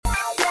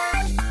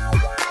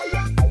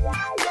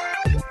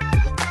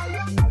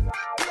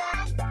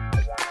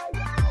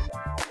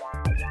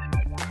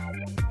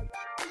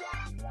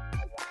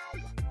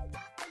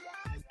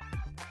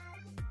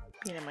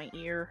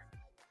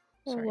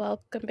Sorry.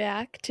 Welcome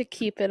back to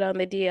Keep It on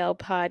the DL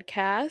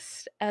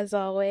podcast. As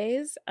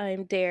always,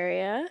 I'm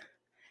Daria,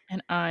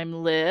 And I'm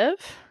Liv.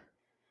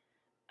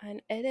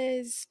 and it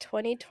is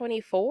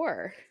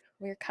 2024.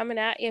 We're coming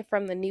at you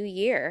from the new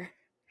year.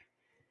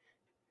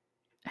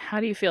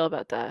 How do you feel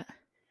about that?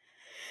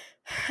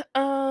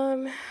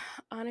 Um,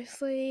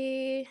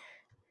 Honestly,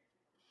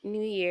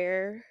 new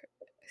year.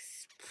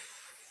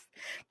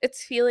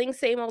 It's feeling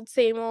same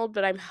old,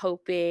 but I'm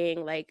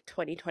hoping like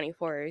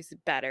 2024 is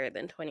better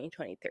than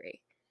 2023.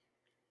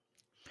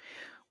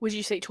 Would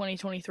you say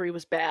 2023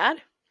 was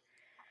bad?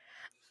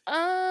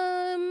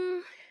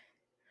 Um,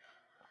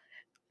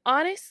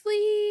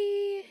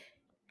 Honestly,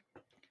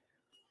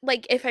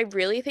 like if I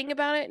really think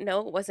about it,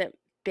 no, it wasn't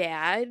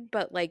bad,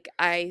 but like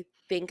I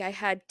think I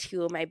had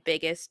two of my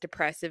biggest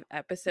depressive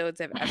episodes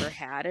I've ever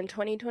had in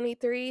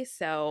 2023.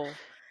 So,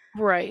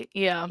 Right,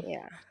 yeah.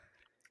 yeah.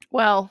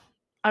 Well,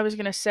 I was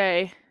going to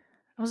say,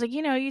 I was like,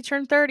 you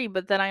turned 30,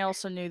 but then I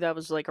also knew that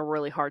was like a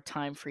really hard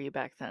time for you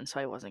back then, so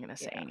I wasn't going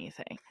to say Yeah.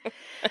 anything.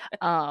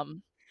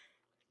 Um,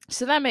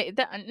 so that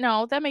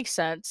makes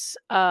sense.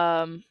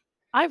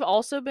 I've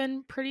also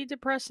been pretty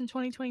depressed in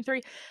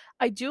 2023.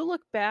 I do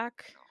look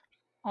back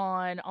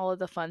on all of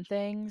the fun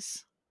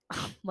things.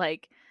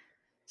 Like,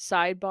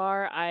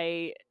 sidebar,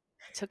 I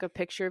took a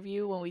picture of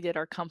you when we did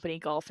our company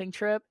golfing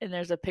trip, and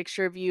there's a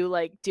picture of you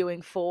like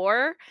doing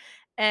four,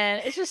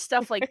 and it's just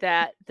stuff like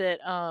that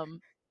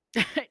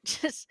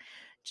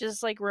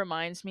just like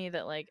reminds me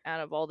that, like,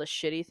 out of all the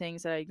shitty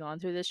things that I'd gone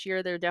through this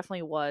year, there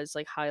definitely was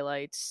like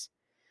highlights,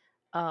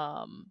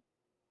 um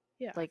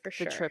Yeah, like for the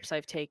sure. trips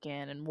I've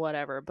taken and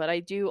whatever. But I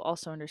do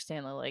also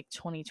understand that, like,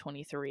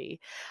 2023,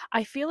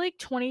 I feel like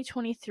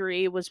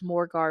 2023 was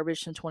more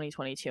garbage than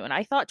 2022, and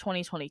I thought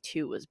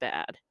 2022 was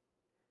bad.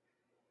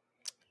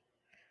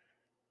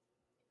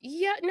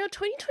 Yeah, no,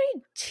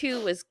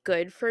 2022 was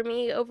good for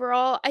me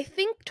overall. I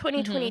think Mm-hmm.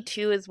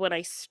 2022 is when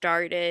I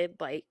started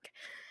like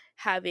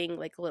having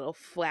like little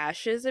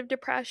flashes of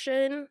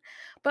depression.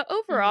 But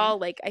Mm-hmm. overall,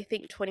 like I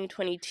think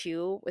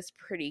 2022 was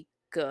pretty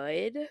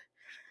good. And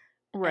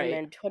Right.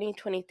 then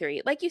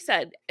 2023, like you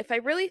said, if I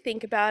really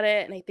think about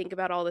it and I think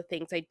about all the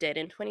things I did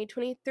in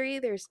 2023,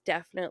 there's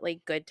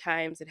definitely good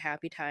times and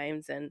happy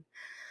times. And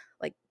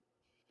like,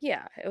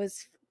 yeah, it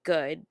was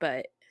good.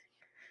 But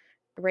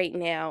right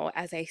now,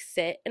 as I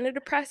sit in a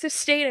depressive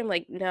state, I'm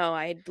like, no,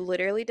 I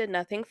literally did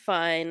nothing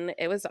fun.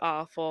 It was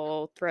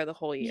awful. Throw the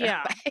whole year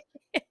Yeah,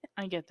 away.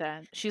 I get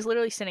that. She's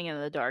literally sitting in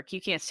the dark.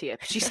 You can't see it,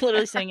 but she's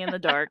literally sitting in the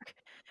dark.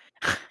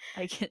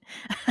 I can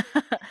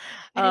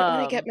I didn't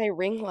want to get um my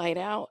ring light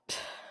out.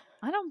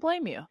 I don't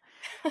blame you.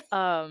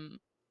 Um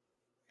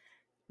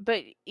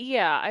but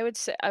yeah, I would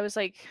say, I was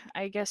like,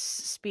 I guess,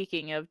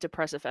 speaking of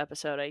depressive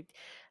episode,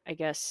 I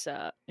guess,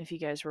 if you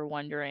guys were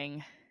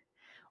wondering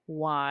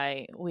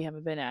why we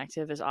haven't been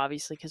active, is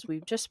obviously because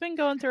we've just been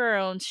going through our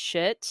own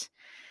shit.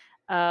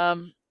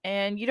 And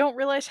you don't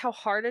realize how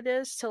hard it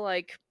is to,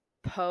 like,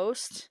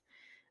 post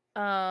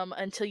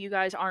until you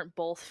guys aren't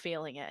both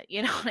feeling it.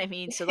 You know what I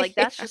mean? So, like,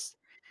 Yeah.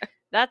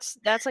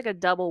 that's like a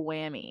double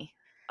whammy.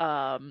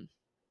 Um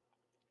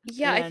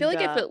Yeah, I feel and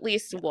like if at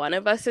least yeah. one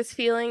of us is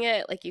feeling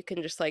it, like you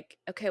can just like,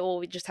 okay, well,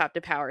 we just have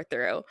to power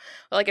through.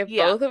 But like if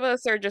Yeah. both of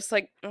us are just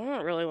like, I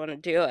don't really want to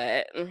do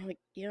it, and I'm like,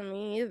 yeah,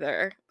 me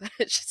either.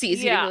 It's just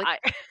easy to be Yeah, like,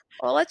 I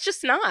well, let's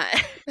just not.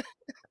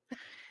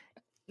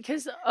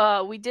 because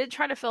we did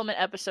try to film an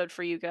episode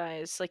for you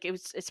guys. Like,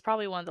 it's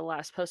probably one of the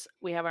last posts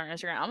we have on our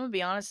Instagram. I'm gonna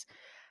be honest,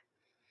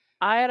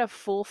 I had a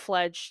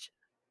full-fledged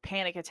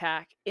panic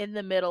attack in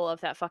the middle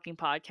of that fucking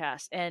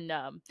podcast, and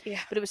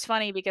Yeah. but it was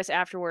funny because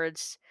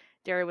afterwards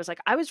Derry was like,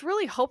 I was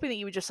really hoping that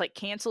you would just, like,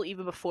 cancel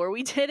even before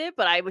we did it,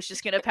 but I was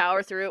just gonna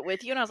power through it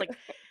with you. And I was like,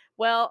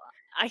 well,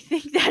 I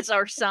think that's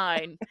our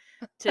sign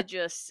to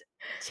just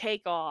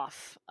take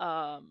off.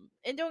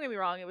 And don't get me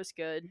wrong, it was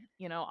good.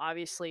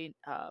 Obviously,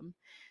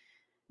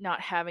 not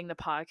having the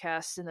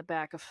podcast in the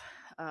back of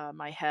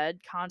my head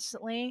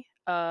constantly.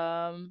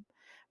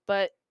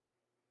 But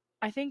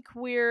I think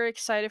we're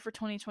excited for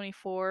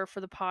 2024 for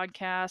the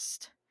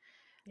podcast.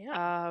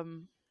 Yeah.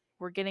 Um,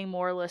 we're getting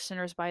more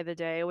listeners by the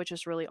day, which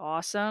is really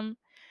awesome.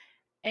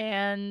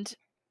 And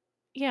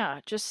yeah,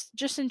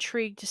 just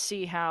intrigued to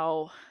see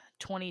how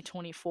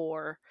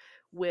 2024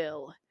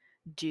 will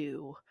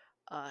do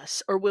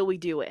us, or will we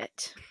do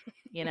it?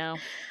 You know?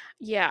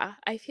 Yeah,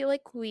 I feel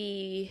like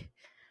we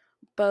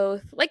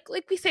both like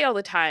we say all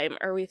the time,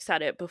 or we've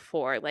said it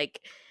before, like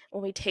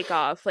when we take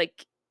off,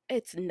 like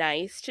it's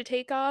nice to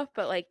take off,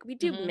 but like we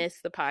do Hmm. miss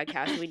the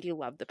podcast and we do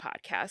love the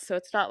podcast. So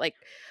it's not like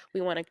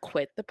we want to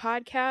quit the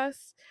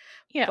podcast,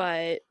 Yeah.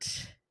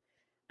 but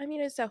I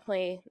mean it's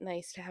definitely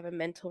nice to have a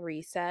mental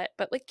reset.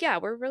 But like yeah,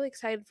 we're really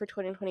excited for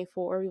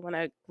 2024. We want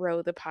to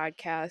grow the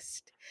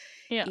podcast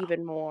Yeah.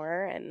 even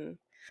more, and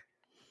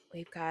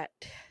we've got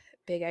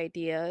big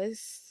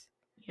ideas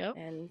Yep.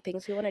 and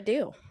things we want to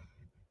do.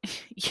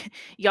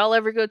 Y'all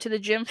ever go to the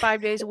gym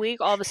 5 days a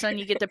week? All of a sudden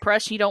you get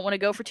depressed and you don't want to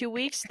go for 2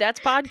 weeks? That's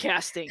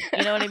podcasting.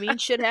 You know what I mean?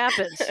 Shit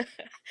happens.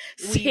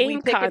 We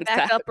Same pick it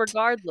back up concept.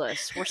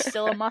 regardless. We're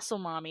still a muscle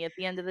mommy at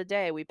the end of the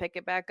day. We pick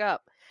it back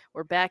up.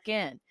 we're back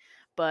in.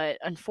 But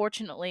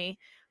unfortunately,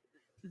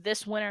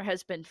 this winter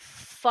has been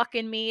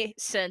fucking me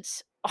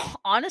since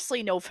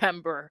honestly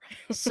November.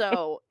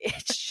 So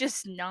it's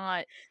just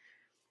not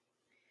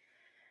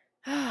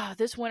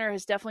this winter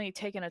has definitely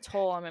taken a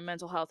toll on my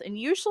mental health. And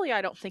usually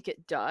I don't think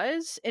it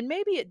does. And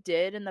maybe it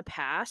did in the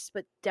past,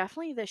 but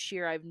definitely this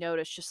year I've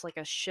noticed just like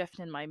a shift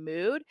in my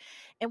mood.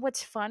 And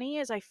what's funny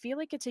is I feel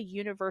like it's a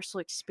universal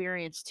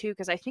experience too,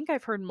 because I think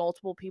I've heard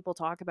multiple people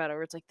talk about it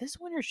where it's like this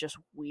winter's just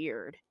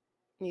weird.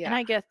 And Yeah,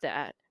 I get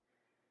that.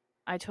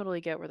 I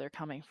totally get where they're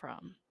coming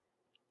from.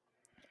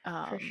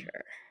 for Um,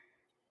 sure.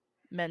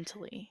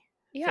 mentally,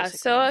 Yeah,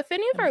 so physically, if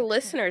any of our emotionally.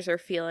 listeners are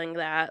feeling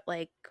that,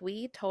 like,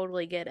 we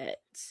totally get it.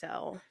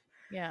 So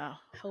Yeah.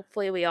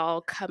 hopefully we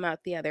all come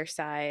out the other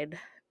side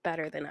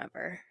better than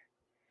ever.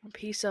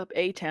 Peace up,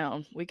 A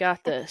Town. We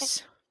got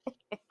this.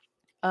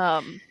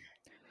 Um,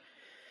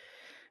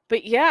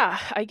 but yeah,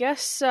 I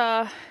guess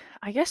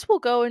we'll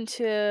go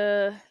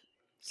into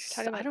Should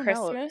we talk I about don't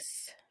know.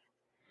 Christmas?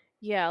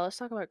 Yeah, let's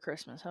talk about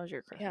Christmas. How was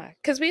your Christmas? Yeah,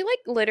 because we like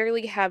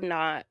literally have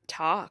not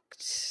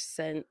talked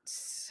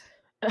since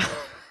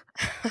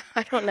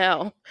I don't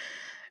know,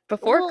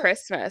 before Well,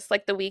 Christmas,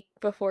 like the week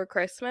before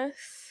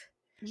Christmas.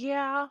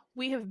 yeah,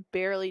 we have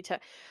barely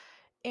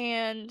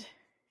and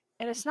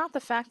it's not the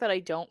fact that I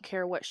don't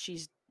care what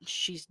she's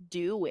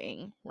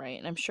doing, right?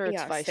 And I'm sure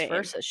it's Yeah, vice same.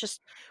 versa. It's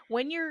just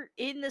when you're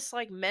in this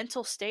like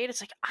mental state,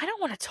 it's like I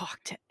don't want to talk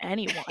to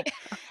anyone.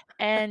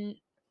 And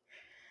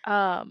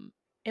Um,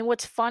 and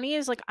what's funny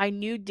is like I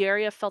knew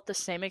Daria felt the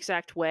same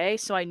exact way,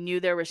 so I knew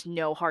there was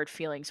no hard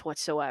feelings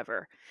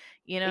whatsoever.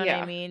 You know what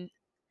I Yeah, mean?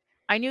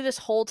 I knew this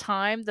whole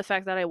time the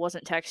fact that I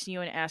wasn't texting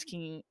you and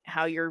asking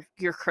how your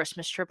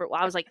Christmas trip.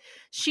 I was like,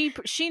 she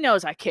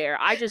knows I care.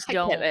 I just I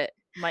get don't it.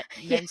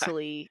 Yeah.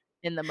 mentally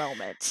in the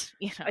moment.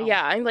 You know,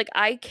 Yeah, I'm like,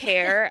 I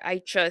care. I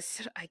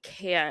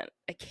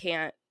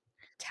can't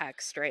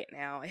text right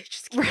now. I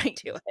just can't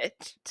right? do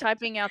it.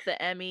 Typing out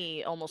the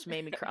ME almost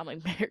made me cry. I'm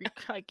like, Mary,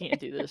 I can't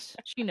do this.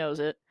 She knows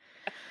it.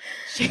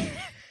 She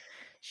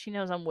she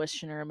knows I'm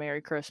wishing her a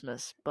Merry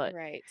Christmas, but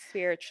Right.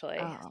 Spiritually,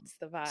 um it's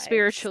the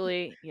vibes.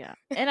 spiritually, yeah.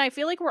 And I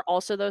feel like we're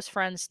also those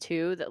friends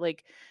too that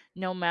like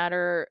no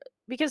matter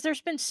because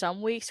there's been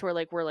some weeks where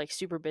like we're like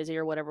super busy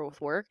or whatever with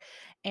work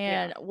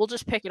Yeah. and we'll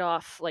just pick it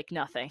off like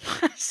nothing.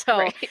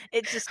 So Right.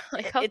 it's just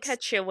Like I'll it's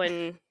catch you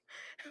when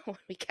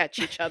we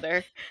catch each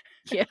other.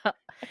 yeah,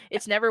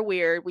 it's never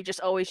weird. We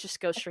just always just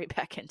go straight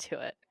back into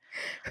it.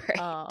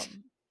 Right.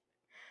 um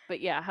but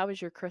yeah, how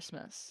was your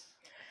Christmas?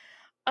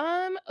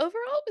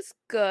 Overall it was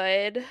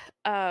good.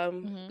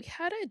 Mhm. We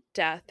had a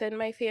death in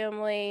my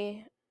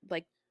family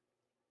like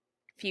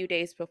few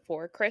days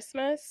before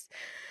Christmas.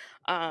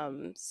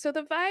 So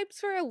the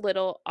vibes were a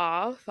little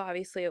off.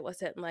 Obviously, it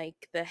wasn't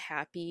like the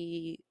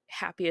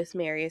happiest,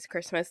 merriest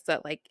Christmas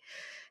that like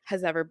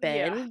has ever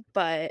Yeah. been,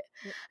 but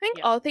I think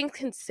Yeah. all things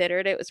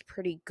considered, it was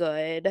pretty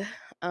good.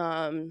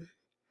 Um,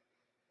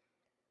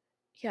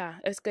 yeah,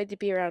 it was good to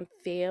be around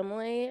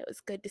family. It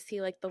was good to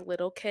see like the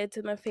little kids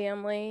in the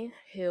family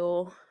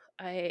who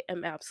I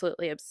am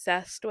absolutely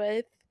obsessed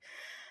with.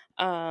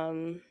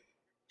 Um,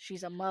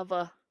 She's a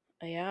mother.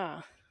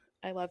 yeah,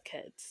 I love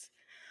kids.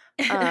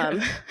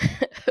 Um,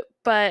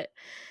 but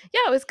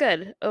yeah, it was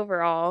good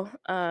overall.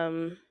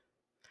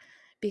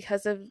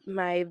 Because of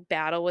my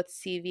battle with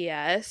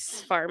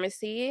CVS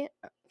pharmacy,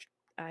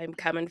 I'm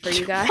coming for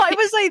you guys. Why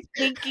was I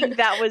thinking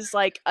that was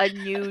like a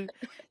new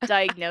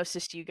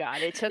diagnosis you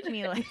got? It took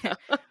me like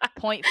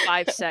point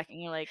 0.5 second.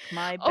 You're like,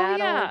 my Oh battle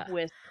yeah.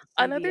 with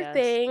Another CVS.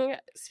 thing,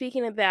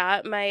 speaking of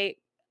that, my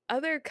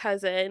other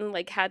cousin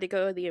like had to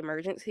go to the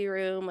emergency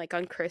room like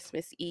on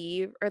Christmas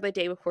Eve or the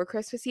day before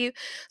Christmas Eve.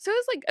 So it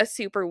was like a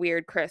super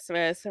weird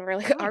Christmas and we're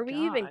like, Oh my are we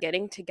even god.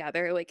 getting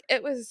together? Like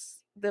it was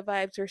the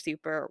vibes were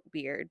super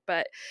weird,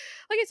 but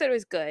like I said, it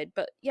was good.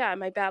 But yeah,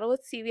 my battle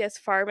with CVS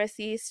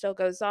pharmacy still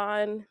goes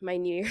on. My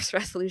New Year's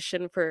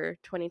resolution for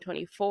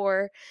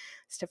 2024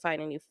 is to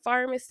find a new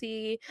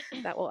pharmacy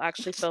that will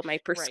actually fill my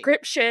Right.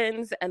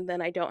 prescriptions, and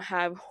then I don't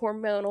have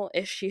hormonal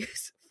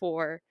issues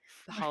for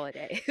the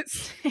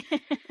holidays.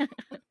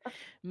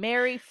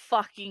 Merry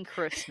fucking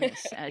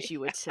Christmas, as you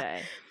would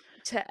say.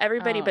 To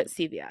everybody but Um,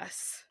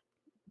 CVS.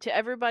 to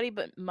everybody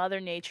but Mother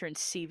Nature and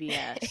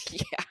CVS.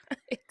 Yeah,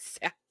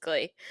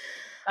 exactly.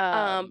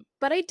 Um,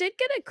 But I did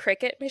get a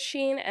Cricut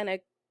machine and a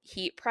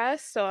heat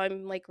press, so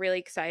I'm like really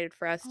excited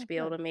for us to oh, be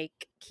able good. to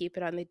make Keep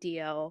It on the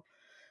DL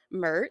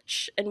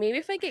merch. And maybe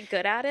if I get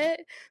good at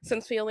it,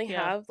 since we only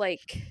Yeah. have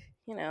like,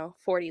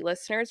 40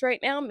 listeners right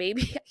now,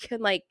 maybe I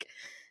can like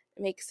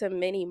make some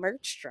mini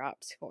merch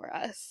drops for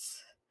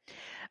us.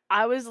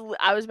 I was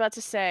about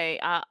to say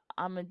I'm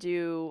gonna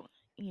do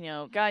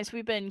guys,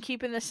 we've been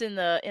keeping this in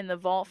the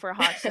vault for a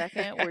hot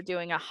second. We're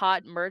doing a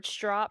hot merch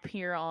drop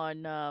here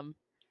on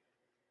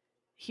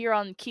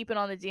Keep It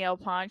on the DL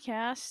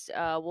podcast.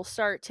 We'll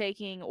start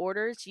taking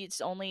orders.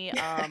 It's only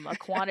a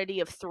quantity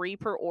of 3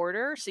 per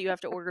order, so you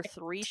have to order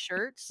 3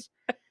 shirts,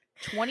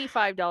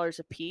 $25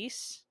 a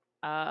piece.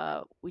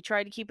 We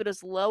try to keep it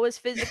as low as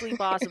physically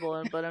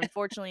possible, but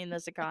unfortunately in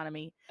this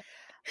economy,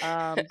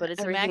 But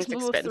it's a Everything's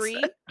maximum of expensive.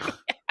 3,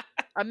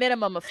 a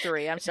minimum of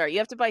 3. I'm sorry, you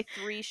have to buy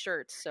 3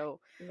 shirts, so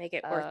Make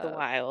it worth the uh,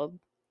 while.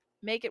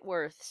 make it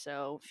worth.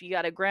 So if you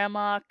got a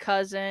grandma,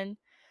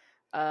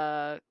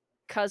 uh,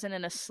 cousin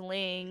in a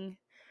sling,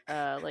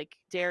 like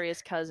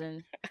Darius'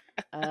 cousin,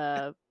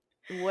 uh,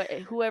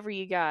 whoever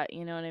you got,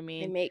 you know what I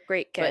They mean. make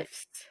great But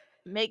gifts.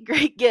 make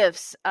great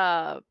gifts.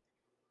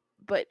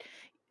 But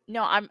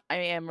no, I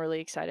am really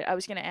excited. I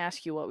was gonna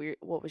ask you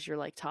what was your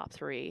like top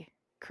 3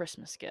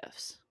 Christmas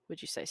gifts?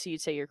 Would you say? So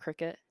you'd say your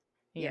Cricut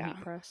and your Yeah.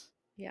 heat press.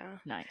 Yeah.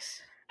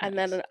 Nice, And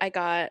then nice. I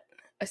got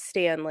a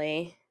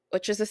Stanley,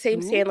 which is the same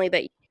Ooh, Stanley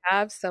that you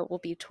have, so we'll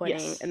be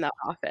twinning in yes. the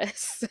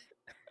office.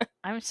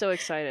 I'm so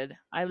excited.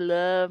 I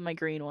love my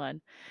green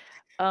one.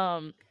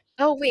 Um,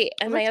 Oh, wait,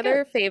 and well, my that's good.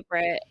 other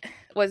favorite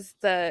was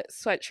the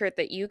sweatshirt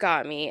that you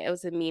got me. It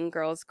was a Mean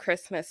Girls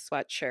Christmas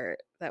sweatshirt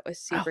that was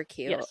Oh, super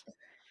cute. yes.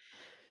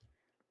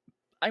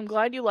 I'm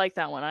glad you like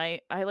that one. I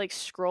like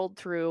scrolled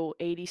through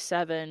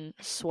 87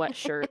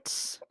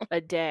 sweatshirts a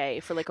day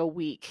for like a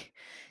week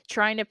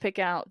trying to pick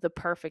out the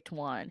perfect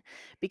one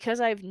because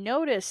I've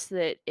noticed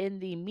that in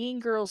the Mean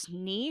Girls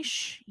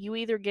niche, you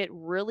either get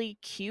really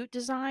cute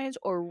designs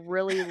or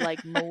really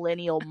like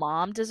millennial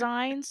mom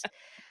designs.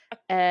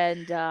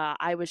 And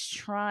I was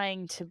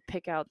trying to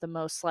pick out the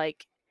most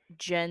like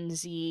Gen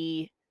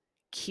Z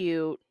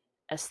cute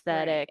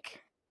Right.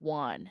 aesthetic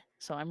one.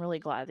 So I'm really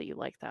glad that you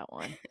like that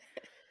one.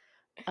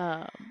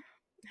 Um,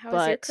 How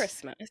was your but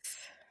Christmas?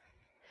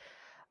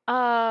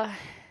 uh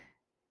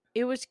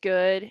it was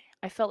good.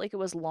 I felt like it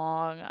was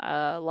long.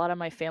 A lot of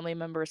my family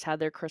members had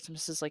their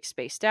Christmases like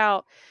spaced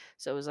out.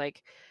 So it was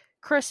like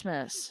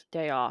Christmas,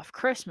 day off,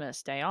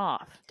 Christmas, day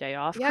off, day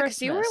off, Yeah,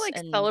 because you were Christmas. like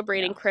And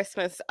celebrating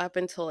Christmas up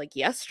until like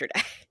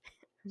yesterday.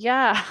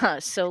 yeah,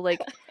 so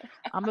like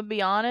I'm gonna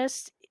be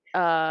honest,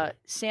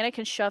 Santa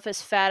can shove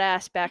his fat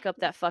ass back up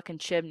that fucking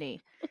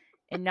chimney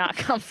and not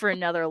come for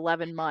another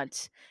 11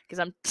 months because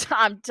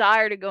I'm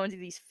tired of going to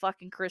these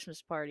fucking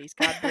Christmas parties.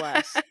 God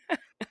bless.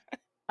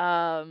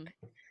 Um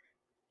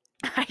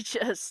I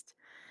just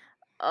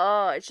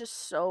oh, it's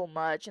just so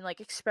much, and, like,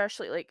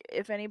 especially, like,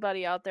 if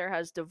anybody out there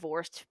has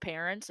divorced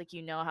parents, like,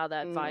 you know how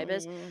that vibe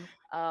is, Mm,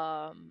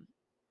 um,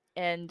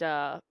 and,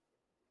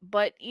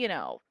 but, you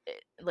know,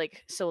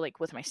 like so, like,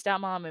 with my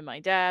stepmom and my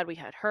dad, we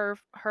had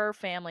her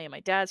family and my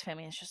dad's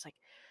family, and it's just like,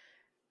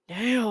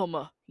 damn,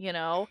 you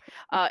know?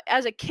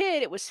 As a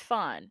kid, it was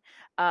fun,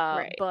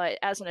 right. but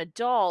as an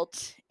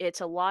adult,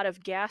 it's a lot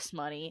of gas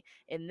money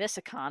in this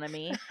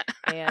economy,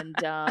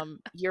 and,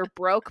 you're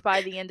broke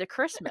by the end of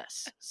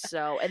Christmas,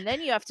 so and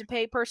then you have to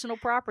pay personal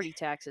property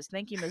taxes.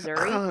 Thank you,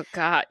 Missouri. Oh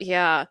god,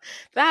 yeah.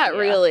 That Yeah.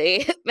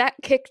 really that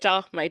kicked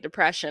off my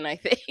depression, I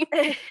think.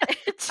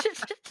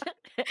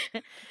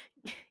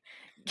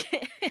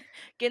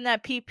 Getting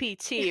that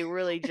PPT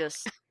really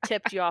just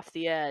tipped you off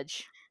the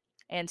edge,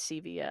 and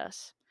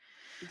CVS.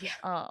 Yeah.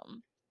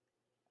 Um,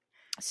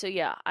 so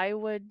yeah, I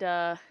would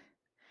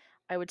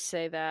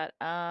say that.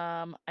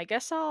 I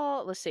guess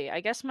let's see. I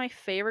guess my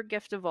favorite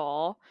gift of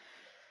all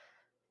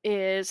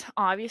is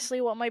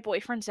obviously what my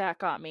boyfriend Zach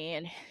got me,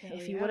 and Oh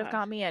if he would have yeah.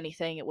 got me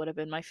anything, it would have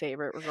been my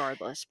favorite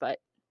regardless. But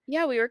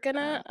Yeah, we were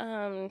uh,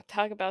 gonna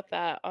talk about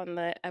that on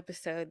the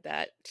episode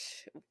that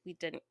we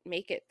didn't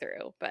make it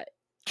through, but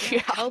yeah,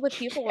 yeah, tell the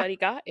people yeah. what he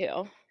got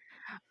you.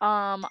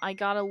 I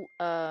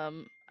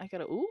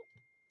got a ooh,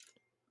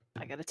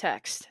 I got a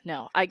text.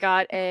 No, I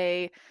got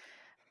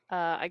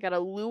a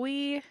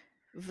Louis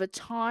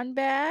Vuitton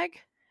bag.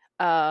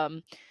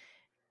 Um,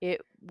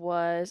 It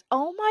was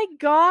oh my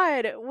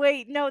god!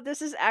 Wait, no,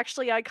 this is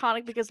actually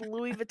iconic because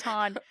Louis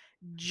Vuitton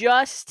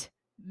just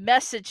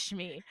messaged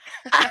me.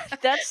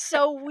 That's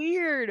so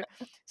weird. It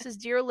says,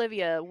 "Dear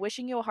Olivia,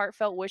 wishing you a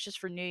heartfelt wishes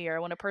for New Year. I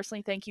want to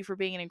personally thank you for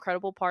being an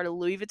incredible part of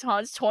Louis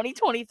Vuitton's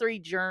 2023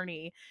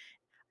 journey.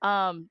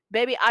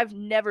 Baby, I've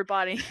never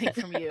bought anything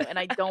from you, and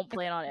I don't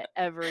plan on it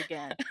ever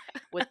again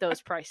with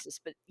those prices.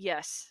 But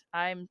yes,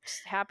 I'm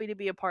happy to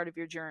be a part of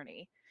your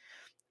journey."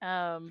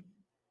 Um,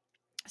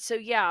 so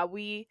yeah,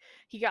 we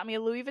he got me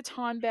a Louis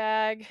Vuitton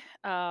bag.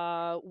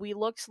 We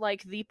looked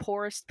like the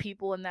poorest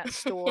people in that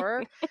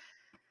store,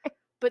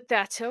 but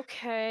that's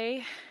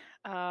okay.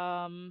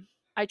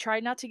 I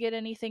tried not to get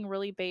anything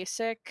really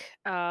basic.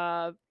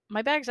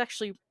 My bag's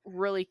actually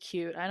really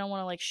cute. I don't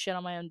want to like shit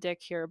on my own dick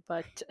here,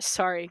 but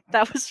sorry,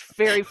 that was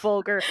very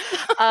vulgar.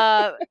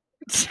 Uh,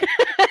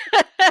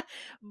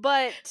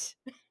 but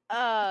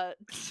uh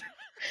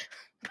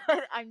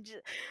but I'm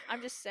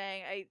just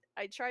saying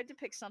I tried to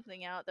pick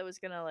something out that was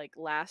going to like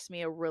last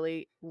me a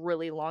really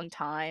really long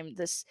time.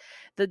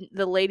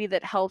 The lady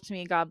that helped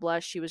me, God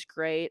bless, she was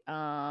great.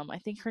 I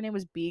think her name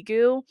was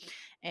Bigu,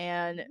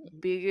 and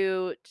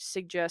Bigu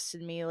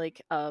suggested me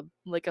like a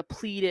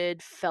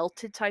pleated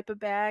felted type of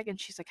bag, and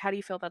she's like, "How do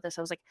you feel about this?"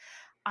 I was like,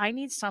 "I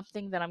need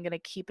something that I'm going to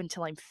keep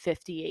until I'm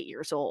 58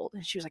 years old."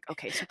 And she was like,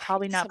 "Okay, so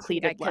probably not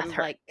Something I pleated can leather."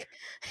 like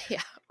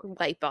yeah,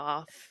 wipe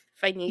off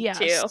if I need Yes.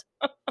 to.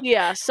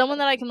 Yeah, someone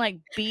that I can, like,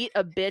 beat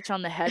a bitch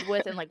on the head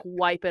with and, like,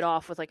 wipe it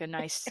off with, like, a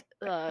nice,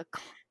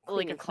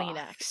 like a Clean cloth.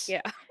 Kleenex.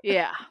 Yeah.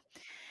 Yeah.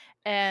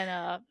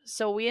 And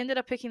so we ended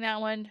up picking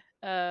that one.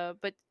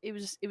 But it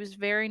was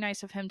very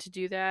nice of him to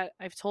do that.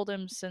 I've told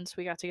him since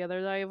we got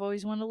together that I've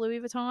always wanted a Louis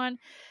Vuitton.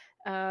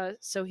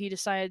 So he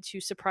decided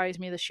to surprise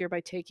me this year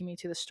by taking me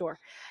to the store.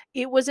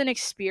 It was an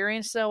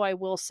experience, though. I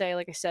will say,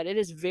 like I said, it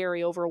is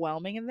very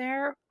overwhelming in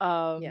there.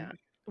 Yeah.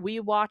 We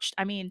watched.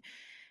 I mean,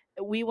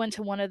 we went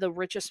to one of the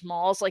richest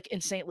malls like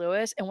in St.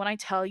 Louis, and when I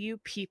tell you,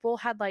 people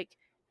had like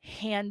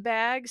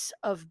handbags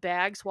of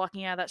bags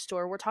walking out of that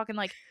store. We're talking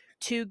like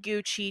two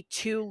Gucci,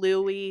 two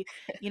Louis,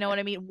 you know what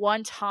I mean?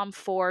 One Tom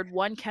Ford,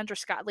 one Kendra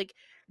Scott, like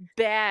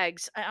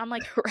bags. I'm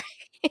like,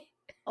 Right.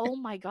 oh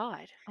my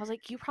God. I was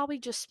like, you probably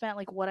just spent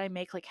like what I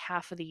make like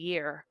half of the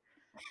year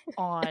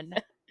on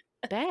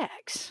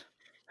bags.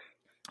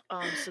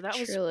 So that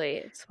was Truly,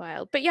 it's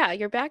wild. But yeah,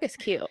 your bag is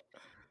cute.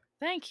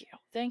 thank you.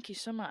 Thank you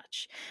so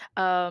much.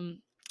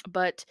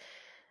 But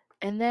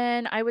and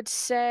then I would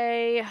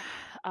say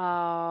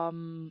I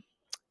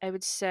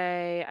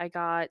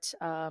got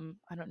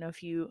I don't know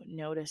if you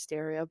noticed,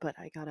 Daria, but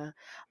I got a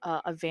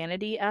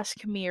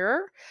vanity-esque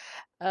mirror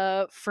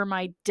for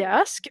my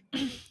desk.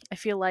 I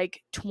feel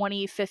like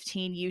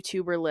 2015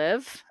 YouTuber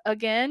Liv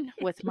again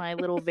with my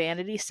little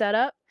vanity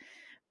setup,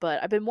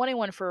 but I've been wanting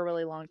one for a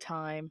really long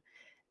time.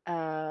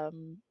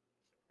 Um,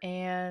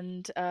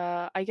 and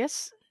I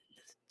guess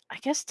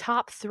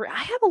top three. I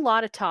have a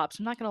lot of tops.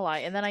 I'm not gonna lie.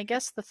 And then I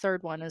guess the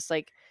third one is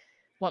like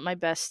what my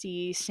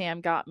bestie Sam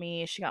got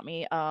me. She got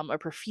me a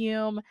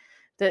perfume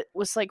that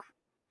was like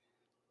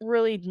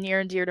really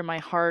near and dear to my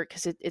heart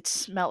because it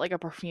smelled like a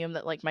perfume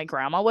that like my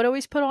grandma would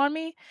always put on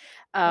me.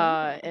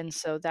 Oh, And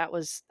so that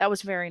was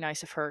very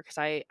nice of her because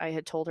I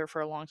had told her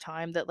for a long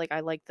time that like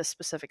I liked this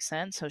specific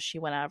scent, so she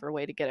went out of her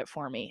way to get it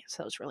for me.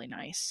 So it was really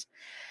nice.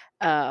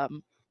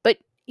 But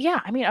yeah,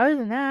 I mean, other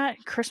than that,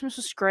 Christmas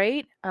was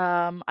great.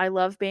 I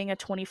love being a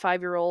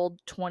 25-year-old,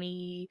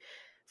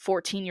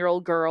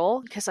 14-year-old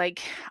girl because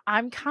like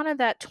I'm kind of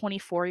that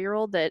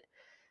 24-year-old that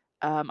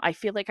I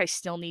feel like I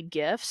still need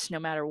gifts no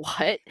matter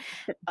what.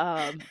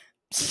 Um,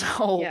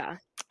 so yeah.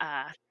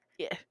 uh,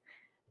 yeah,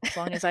 as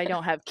long as I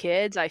don't have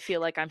kids, I feel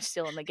like I'm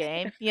still in the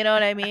game. You know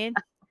what I mean?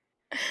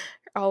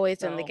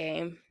 Always in the So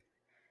game.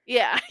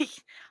 yeah,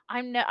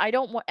 I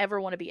don't ever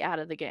want to be out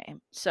of the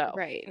game. So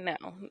Right. No,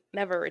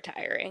 never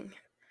retiring.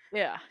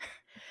 yeah.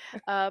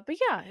 But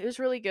yeah, it was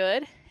really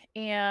good.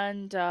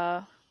 And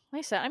like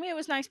I said, I mean, it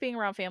was nice being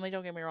around family.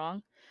 Don't get me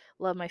wrong,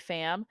 love my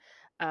fam.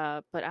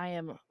 But I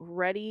am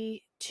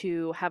ready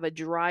to have a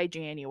dry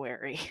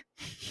January.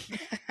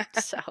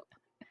 So,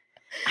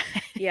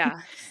 Yeah,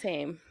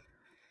 same.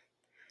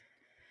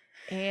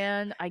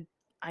 and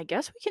I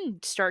guess we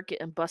can start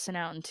getting bussing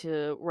out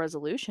into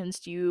resolutions.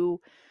 Do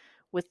you,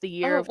 with the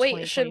year Oh, of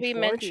wait, should we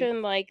 2024? Do you?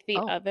 mention like the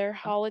Oh, other oh,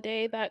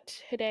 holiday that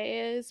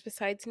today is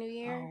besides New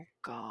Year? oh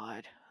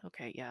God.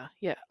 Okay, yeah,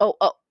 yeah. Oh,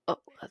 the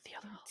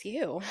other It's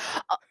you.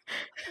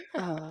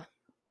 holiday.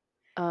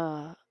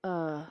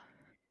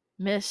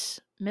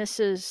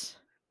 Mrs.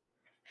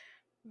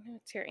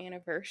 It's your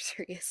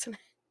anniversary, isn't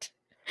it?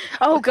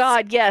 Oh Whoops.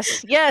 God,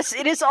 yes, yes,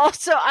 it is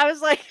also. I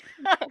was like,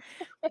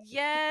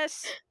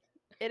 yes,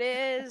 it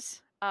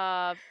is.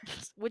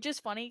 Which is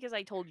funny because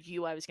I told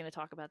you I was going to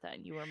talk about that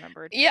and you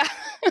remembered. Yeah.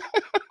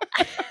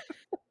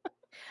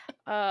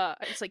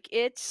 It's like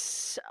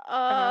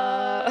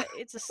Uh,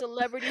 it's a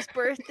celebrity's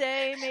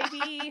birthday,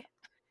 maybe.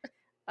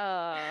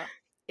 Uh,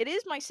 it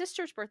is my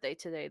sister's birthday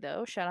today,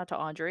 though. Shout out to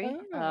Audrey.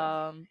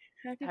 oh,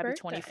 happy Happy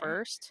birthday.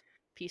 21st.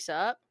 Peace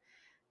up.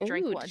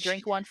 Ooh,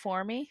 Drink one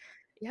for me.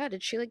 yeah,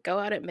 did she like go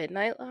out at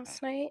midnight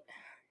last night?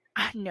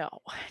 No,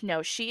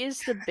 no, she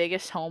is the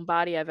biggest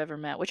homebody I've ever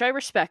met, which I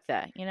respect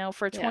that. You know,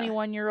 for a Yeah.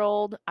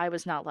 21-year-old, I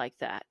was not like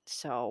that.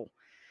 So,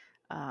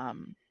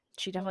 um,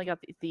 she definitely Well,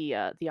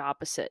 got the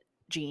opposite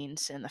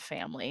genes in the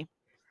family.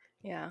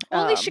 yeah.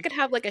 Well, at least she Um, could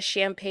have like a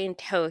champagne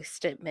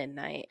toast at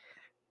midnight.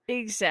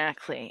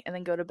 exactly, and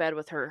then go to bed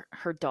with her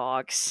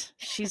dogs.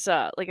 She's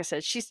like I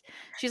said, she's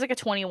like a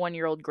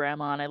 21-year-old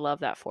grandma, and I love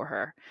that for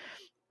her.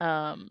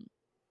 Um,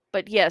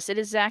 but yes, it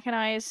is Zach and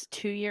I's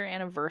 2-year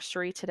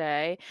anniversary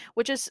today,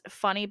 which is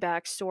funny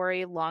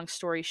backstory. Long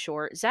story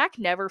short, Zach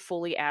never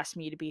fully asked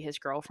me to be his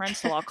girlfriend,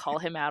 so I'll call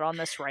him out on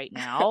this right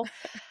now.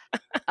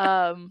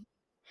 Um,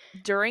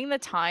 during the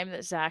time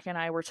that Zach and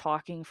I were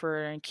talking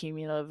for an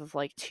cumulative of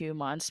like 2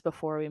 months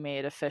before we made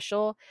it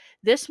official,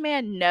 this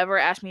man never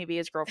asked me to be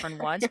his girlfriend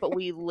once, but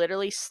we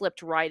literally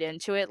slipped right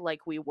into it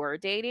like we were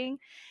dating,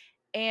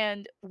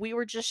 and we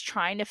were just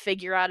trying to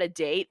figure out a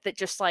date that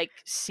just like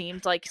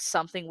seemed like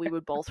something we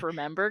would both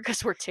remember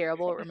because we're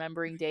terrible at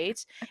remembering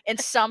dates, and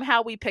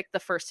somehow we picked the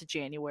 1st of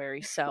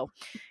January. So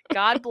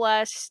God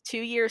bless, 2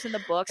 years in the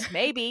books,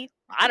 maybe,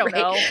 I don't Right.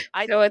 know,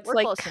 I So it's we're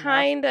like close enough.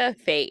 kind of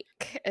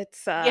fake.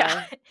 It's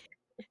Yeah.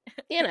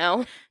 you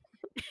know,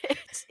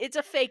 It's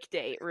a fake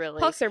date, really.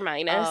 plus or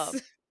minus.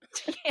 um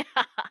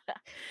yeah,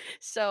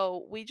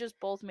 so we just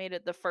both made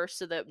it the first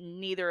so that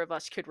neither of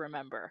us could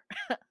remember.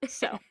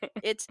 So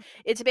it's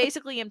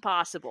basically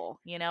impossible,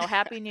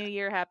 Happy New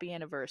Year, happy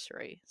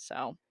anniversary.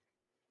 So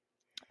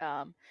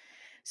um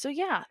So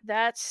yeah,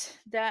 that's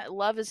that.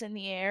 Love is in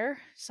the air.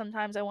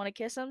 Sometimes I want to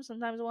kiss him,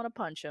 sometimes I want to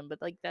punch him,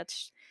 but like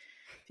that's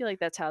I feel like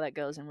that's how that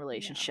goes in Yeah.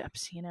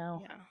 relationships, you know.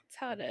 Yeah. That's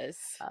how it is.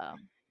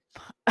 Um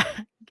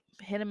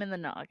hit him in the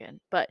noggin.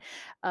 But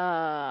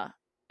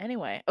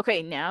anyway,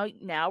 okay,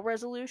 now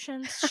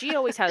resolutions. She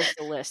always has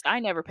the list. I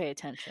never pay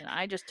attention.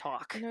 I just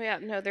talk. No, yeah,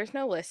 no, there's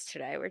no list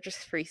today. We're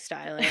just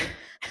freestyling.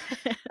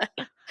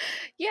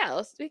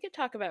 Yeah, we could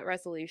talk about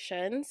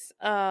resolutions.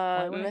 Well,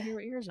 I want to hear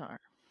what yours are.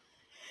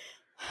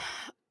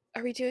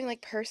 Are we doing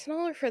like personal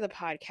or for the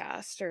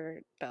podcast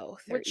or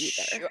both or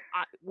either?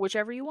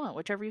 Whichever you want,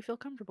 whichever you feel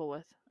comfortable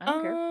with. I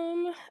don't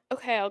care.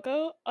 Okay,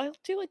 I'll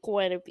do like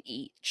one of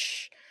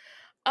each.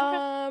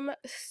 Okay.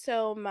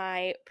 So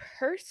my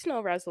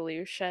personal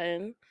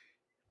resolution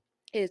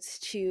is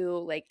to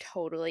like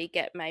totally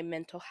get my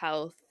mental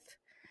health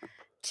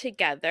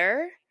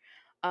together.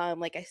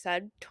 Like I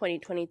said,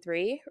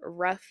 2023,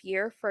 rough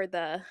year for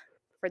the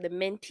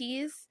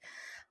minties.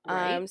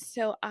 Right.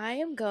 So I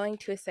am going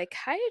to a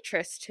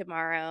psychiatrist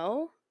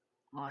tomorrow.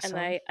 And Awesome.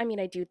 I mean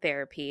I do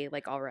therapy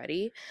like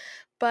already,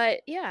 but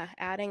yeah,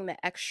 adding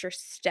the extra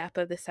step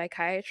of the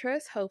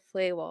psychiatrist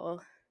hopefully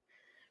will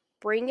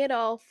bring it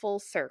all full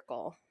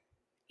circle.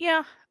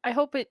 Yeah, I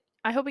hope it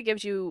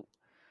gives you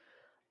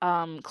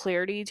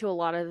clarity to a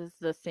lot of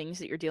the things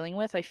that you're dealing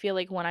with. I feel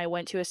like when I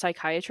went to a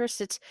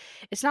psychiatrist,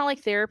 it's not like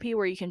therapy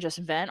where you can just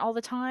vent all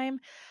the time.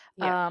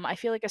 Yeah. I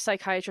feel like a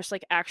psychiatrist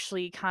like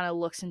actually kind of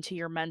looks into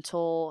your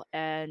mental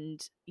and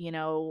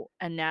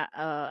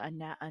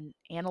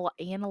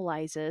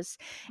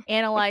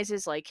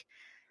analyzes like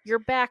your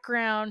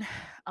background,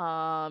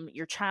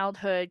 your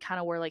childhood, kind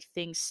of where like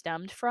things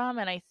stemmed from,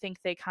 and I think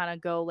they kind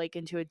of go like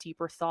into a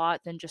deeper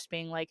thought than just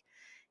being like,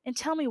 and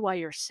tell me why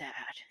you're sad.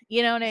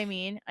 You know what I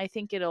mean? Yeah. I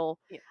think it'll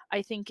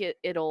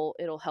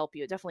help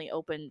you. It definitely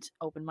opened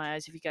my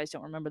eyes. If you guys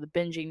don't remember the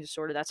binge eating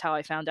disorder, that's how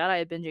I found out I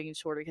had binge eating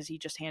disorder, because he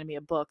just handed me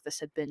a book that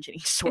said binge eating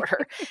disorder.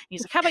 And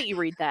he's like, "How about you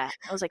read that?"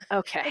 I was like,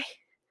 "Okay."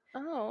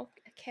 Like, oh,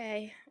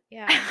 okay.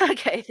 Yeah.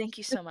 Okay, thank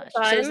you so much.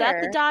 So is Fun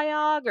that the or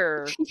dialogue,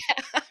 or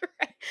yeah,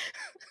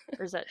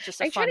 right. is that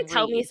just a Are you trying to fun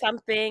tell me read?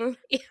 something?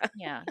 Yeah.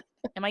 Yeah.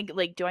 Am I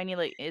like, do I need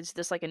like, is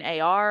this like an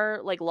AR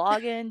like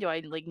login? Do I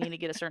like need to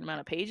get a certain amount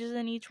of pages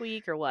in each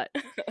week or what?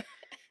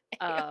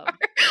 Um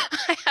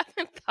I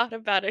haven't thought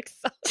about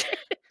accelerated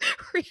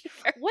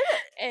reader what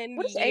in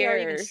what does AR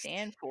even years.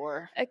 stand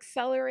for?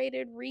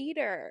 Accelerated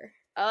reader.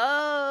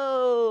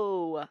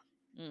 Oh.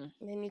 Mm.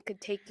 And then you could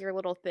take your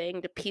little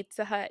thing to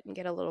Pizza Hut and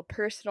get a little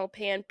personal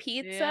pan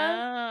pizza.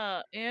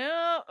 Yeah.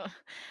 Yeah.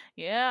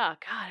 Yeah.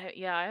 God,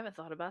 yeah, I haven't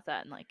thought about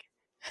that in like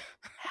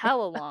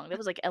hella long. That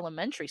was like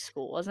elementary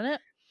school, wasn't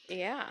it?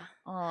 Yeah.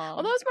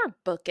 Although Um, it's more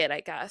book it, I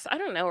guess. I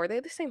don't know. Are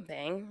they the same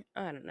thing?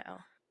 I don't know.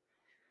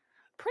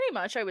 Pretty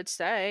much I would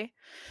say.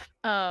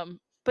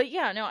 But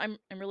yeah, no, I'm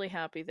really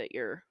happy that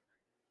you're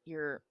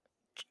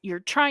you're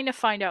trying to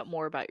find out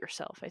more about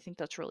yourself. I think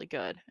that's really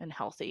good and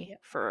healthy Yeah.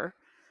 for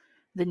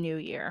the new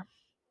year.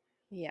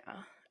 Yeah.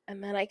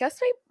 And then I guess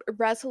my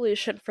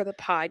resolution for the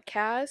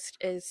podcast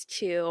is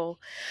to,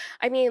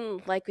 I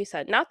mean, like we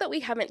said, not that we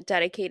haven't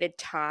dedicated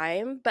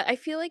time, but I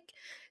feel like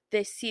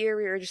this year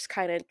we were just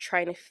kind of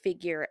trying to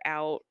figure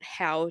out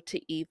how to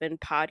even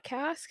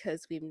podcast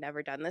because we've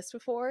never done this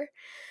before.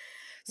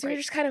 So we're Right.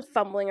 just kind of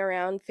fumbling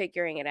around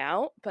figuring it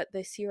out. But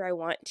this year I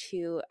want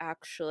to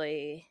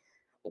actually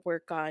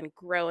work on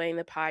growing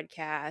the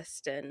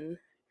podcast and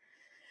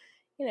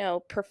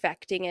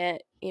perfecting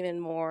it even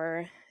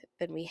more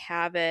than we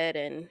have it.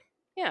 And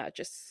yeah,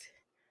 just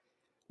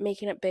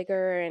making it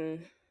bigger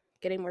and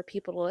getting more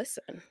people to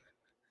listen.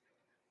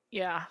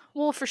 Yeah.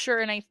 Well, for sure,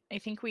 and I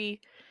think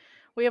we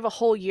have a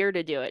whole year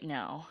to do it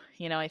now.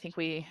 You know, I think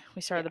we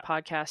started the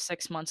Yeah. podcast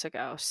 6 months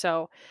ago.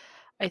 So,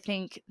 I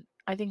think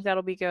I think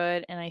that'll be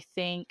good, and I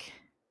think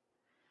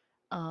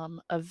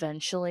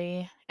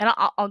eventually, and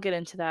I'll get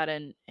into that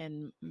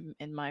in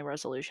my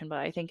resolution, but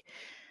I think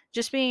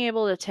just being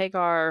able to take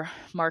our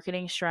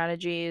marketing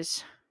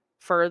strategies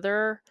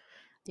further,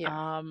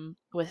 Yeah.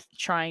 with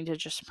trying to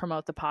just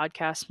promote the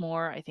podcast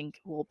more, I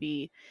think will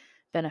be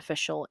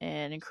beneficial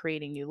in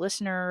creating new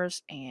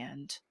listeners.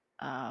 And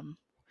um,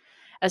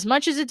 as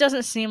much as it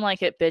doesn't seem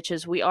like it,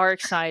 bitches, we are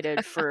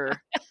excited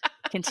for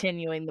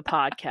continuing the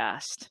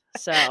podcast.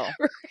 So,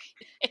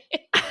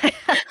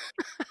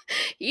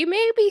 You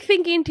may be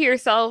thinking to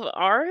yourself,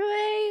 are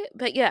they?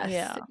 But yes,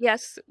 yeah.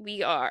 yes,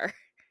 we are.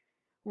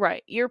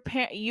 Right.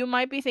 You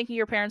might be thinking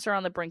your parents are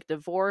on the brink of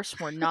divorce.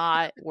 We're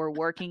not. We're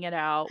working it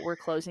out. We're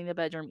closing the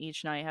bedroom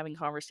each night, having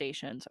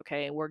conversations.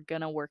 Okay. We're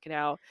going to work it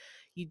out.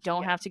 You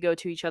don't Yeah. have to go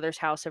to each other's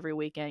house every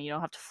weekend. You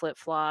don't have to flip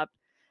flop.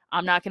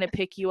 I'm not going to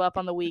pick you up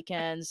on the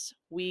weekends.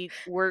 We're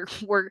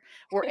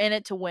in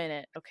it to win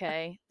it.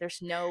 Okay.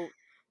 There's no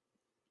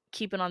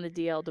keeping on the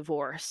DL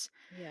divorce.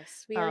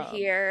 Yes, we are Um,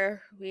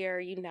 here. We are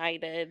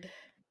united.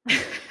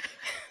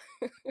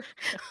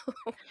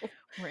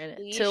 we're in it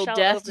We till shall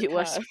death do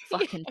us overcome.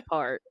 fucking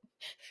part.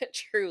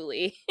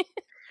 Truly.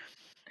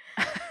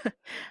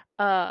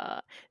 uh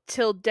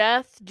till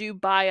death do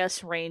buy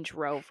us Range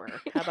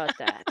Rover. How about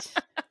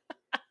that?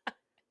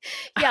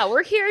 Yeah,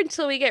 we're here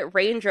until we get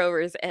Range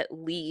Rovers at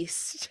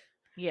least.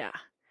 Yeah.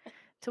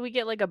 Till we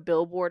get like a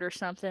billboard or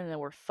something, and then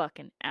we're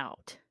fucking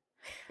out.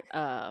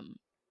 Um,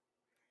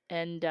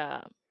 and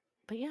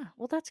but yeah,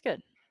 well, that's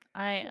good.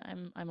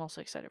 I'm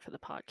also excited for the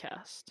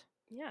podcast.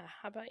 Yeah,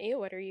 how about you?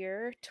 What are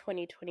your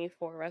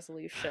 2024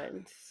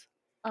 resolutions?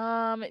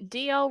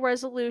 DL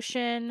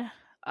resolution.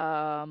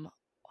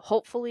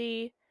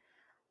 Hopefully,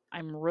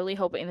 I'm really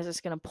hoping this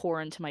is going to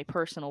pour into my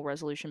personal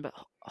resolution, but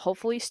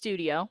hopefully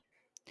studio,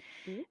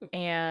 Mm,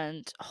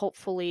 and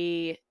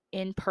hopefully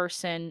in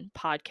person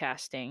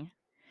podcasting,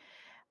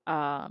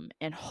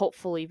 and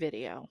hopefully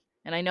video.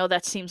 And I know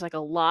that seems like a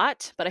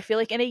lot, but I feel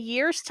like in a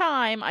year's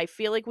time, I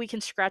feel like we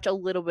can scratch a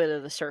little bit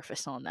of the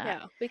surface on that.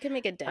 yeah, we can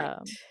make a dent.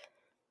 Um,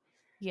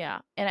 yeah,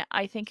 and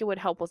I think it would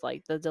help with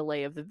like the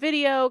delay of the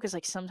video, because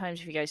like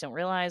sometimes if you guys don't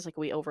realize, like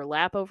we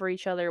overlap over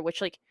each other,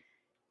 which like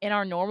in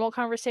our normal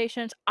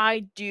conversations,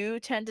 I do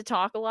tend to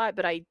talk a lot,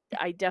 but I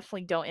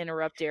definitely don't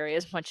interrupt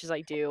Darius as much as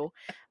I do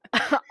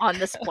on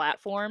this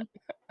platform.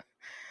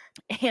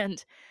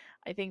 And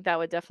I think that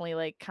would definitely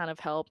like kind of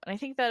help. And I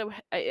think that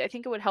I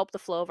think it would help the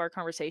flow of our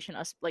conversation,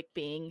 us like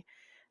being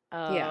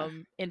Yeah,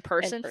 in in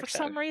person for person.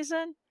 some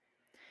reason.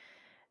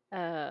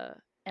 Uh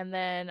and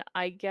then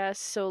I guess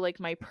so like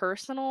my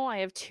personal, I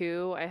have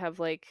two. I have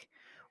like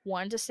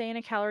one to stay in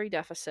a calorie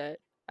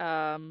deficit.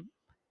 Um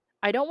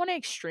I don't want to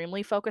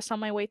extremely focus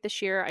on my weight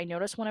this year. I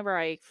notice whenever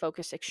I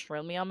focus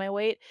extremely on my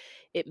weight,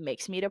 it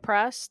makes me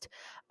depressed.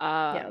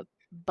 Yeah.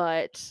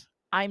 But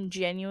I'm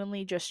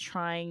genuinely just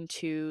trying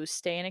to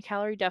stay in a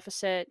calorie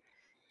deficit,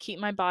 keep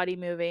my body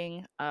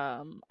moving.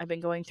 I've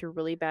been going through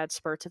really bad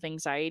spurts of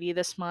anxiety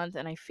this month,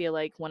 and I feel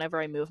like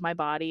whenever I move my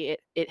body,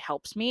 it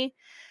helps me.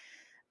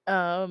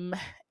 Um,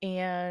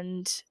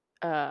 and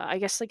I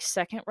guess like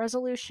second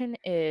resolution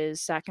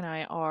is Zach and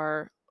I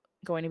are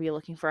going to be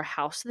looking for a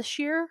house this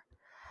year,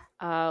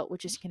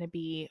 which is going to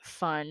be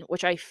fun.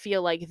 Which I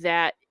feel like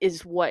that's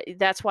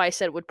why I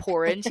said it would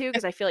pour into,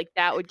 because I feel like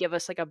that would give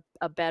us like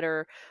a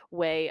better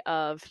way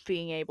of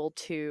being able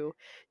to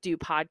do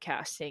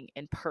podcasting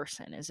in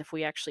person, is if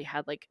we actually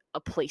had like a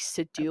place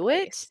to A do it.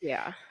 place.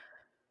 Yeah.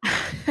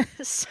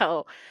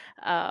 So,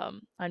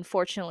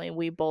 unfortunately,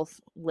 we both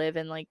live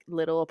in like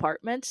little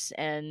apartments,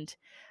 and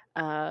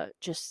Yeah.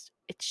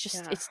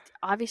 it's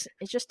obvious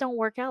it just don't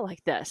work out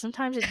like that.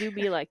 Sometimes it do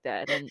be like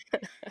that,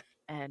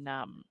 and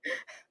I'm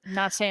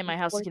not saying my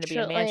house is going to be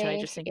a mansion. I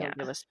Unfortunately, just think it'll yeah.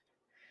 give us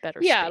better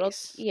Yeah, it'll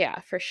space. yeah,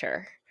 for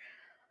sure.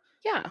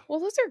 Yeah, well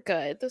those are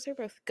good. Those are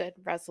both good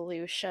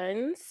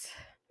resolutions.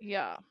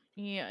 Yeah.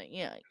 Yeah.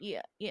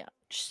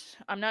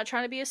 I'm not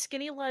trying to be a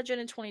skinny legend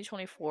in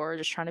 2024.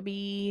 Just trying to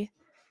be,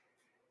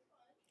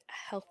 A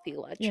healthy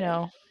you legend.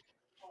 know,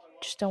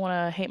 just don't want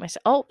to hate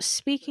myself. Oh,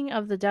 speaking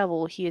of the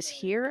devil, he is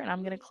here, and I'm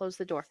going to close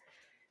the door.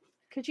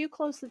 Could you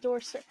close the door,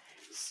 sir?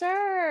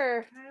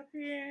 Sir!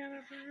 Happy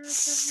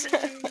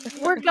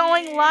anniversary. We're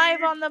going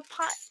live on the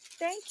pot.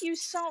 Thank you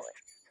so.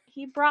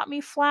 He brought me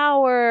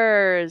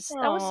flowers.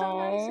 That was so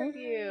nice Oh. of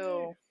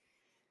you.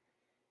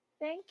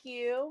 Thank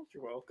you.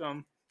 You're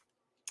welcome.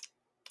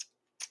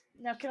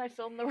 Now, can I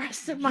film the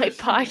rest of my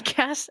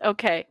podcast?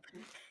 Okay.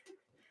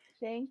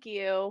 Thank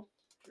you.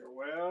 You're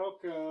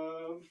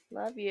welcome.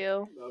 Love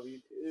you. Love you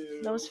too.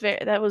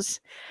 That was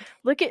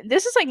look at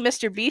this is like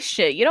Mr. Beast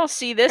shit. You don't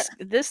see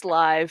this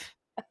live.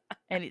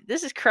 And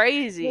this is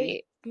crazy.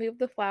 Wait, move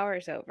the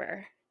flowers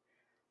over.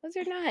 Those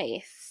are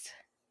nice.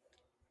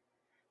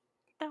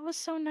 That was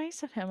so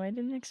nice of him. I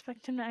didn't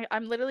expect him to.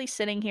 I'm literally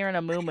sitting here in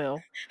a moo.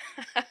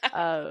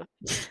 Uh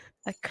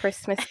A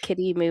Christmas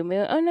kitty moo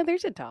moo. Oh no,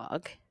 there's a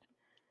dog.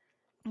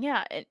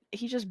 Yeah, and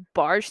he just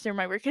barged through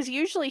my room because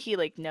usually he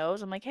like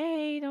knows. I'm like,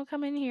 hey, don't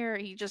come in here.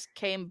 He just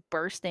came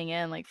bursting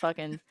in like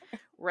fucking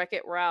Wreck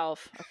It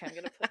Ralph. Okay,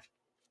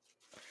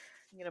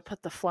 I'm gonna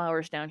put the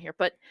flowers down here,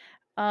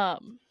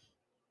 um,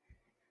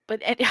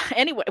 but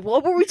anyway,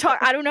 what were we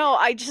talking? I don't know.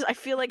 I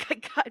feel like I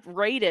got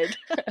raided.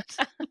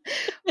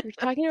 We're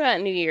talking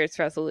about New Year's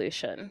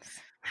resolutions.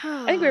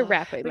 I think we're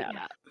wrapping But that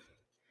yeah, up.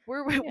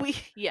 Yeah. we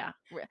yeah,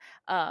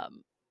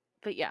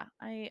 but yeah,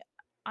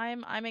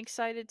 I'm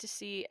excited to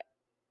see.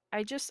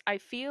 I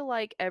feel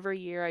like every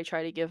year I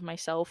try to give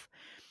myself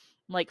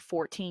like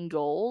 14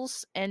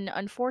 goals, and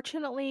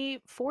unfortunately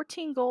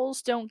 14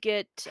 goals don't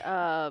get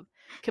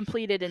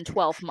completed in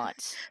 12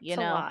 months, It's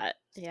a lot.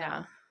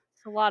 Yeah. so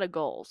it's a lot of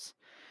goals.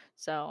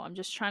 So I'm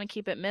just trying to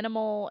keep it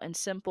minimal and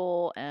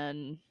simple,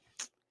 and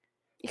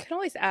You can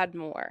always add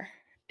more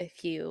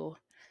if you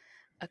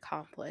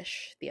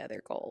accomplish the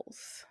other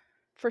goals.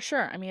 for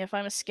sure, I mean, if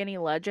I'm a skinny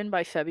legend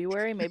by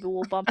February, maybe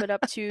we'll bump it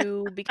up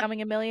to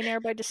becoming a millionaire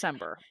by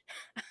December.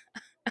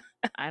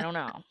 I don't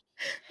know.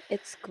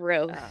 It's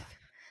growth.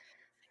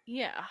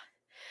 Yeah.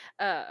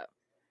 uh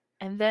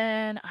and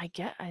then I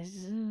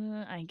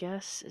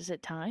guess, is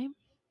it time?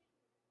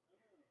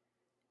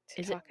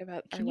 To Is it? talk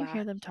about our Can you hear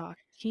last them talk?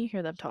 Can you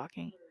hear them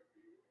talking?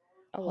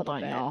 a Hold little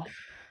on, bit. y'all.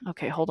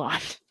 Okay, hold on.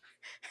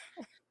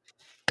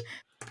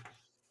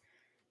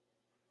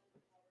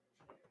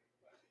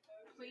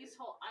 Please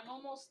hold. I'm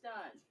almost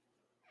done.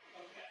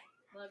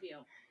 Okay. Love you.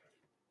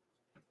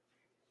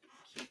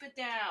 Keep it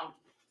down.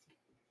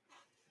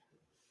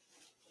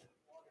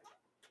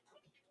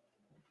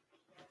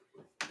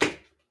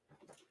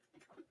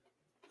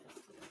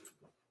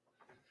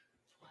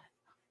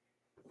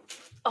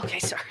 Okay,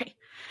 sorry.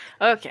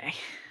 Okay.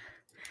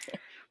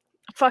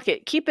 Fuck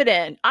it. Keep it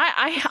in.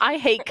 I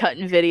hate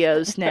cutting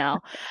videos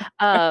now.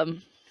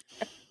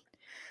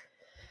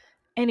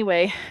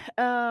 Anyway,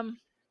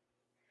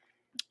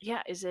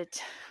 yeah, is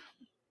it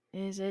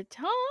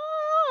time?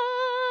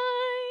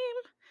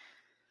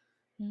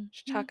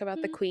 Should talk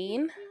about the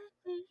queen,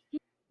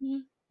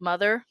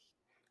 Mother.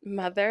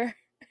 mother.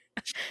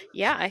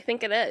 Yeah, I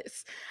think it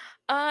is.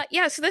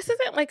 Yeah, so this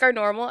isn't like our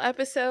normal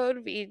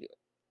episode. We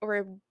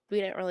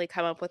didn't really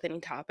come up with any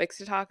topics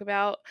to talk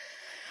about.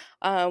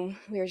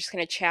 We were just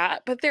gonna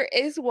chat, but there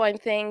is one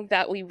thing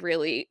that we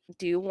really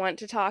do want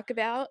to talk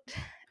about,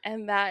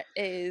 and that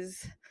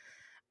is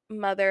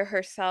mother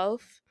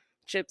herself,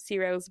 Gypsy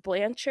Rose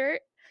Blanchard,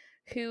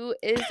 who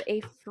is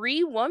a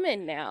free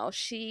woman now.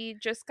 She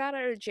just got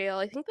out of jail,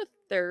 I think the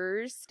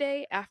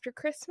Thursday after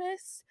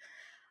Christmas.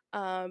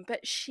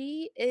 But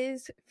she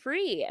is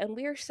free, and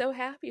we are so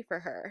happy for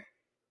her.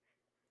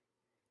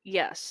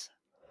 Yes.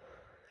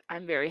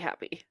 I'm very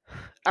happy.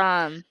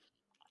 Um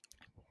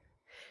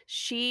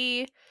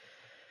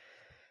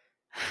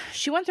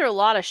she went through a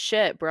lot of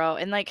shit, bro.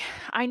 And like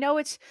I know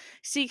it's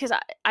see cuz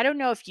I don't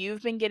know if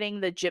you've been getting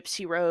the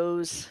Gypsy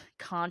Rose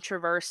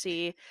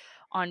controversy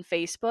on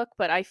Facebook,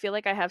 but I feel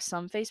like I have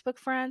some Facebook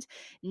friends.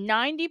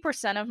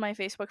 90% of my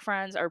Facebook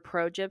friends are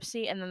pro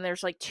Gypsy, and then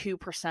there's like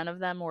 2% of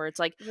them where it's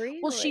like,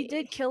 well, she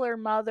did Really? kill her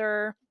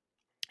mother,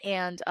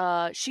 and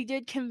she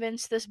did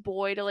convince this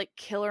boy to like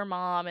kill her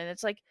mom, and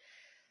it's like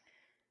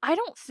I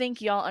don't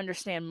think y'all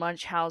understand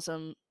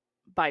Munchausen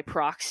by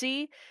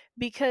proxy,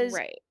 because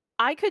Right.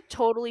 I could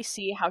totally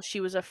see how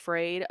she was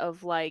afraid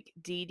of like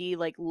Dee Dee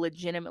like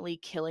legitimately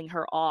killing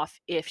her off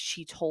if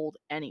she told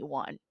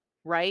anyone,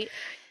 right?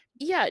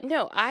 Yeah,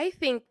 no, I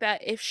think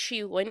that if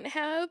she wouldn't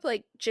have,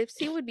 like,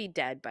 Gypsy would be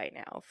dead by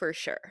now, for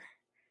sure.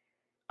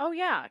 Oh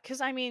yeah,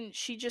 because I mean,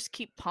 she just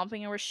keep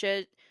pumping her with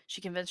shit.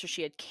 She convinced her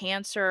she had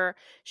cancer.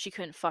 She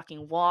couldn't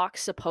fucking walk.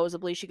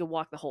 Supposedly, she could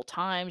walk the whole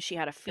time. She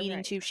had a feeding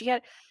Right. tube. She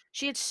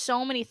had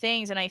so many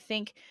things, and I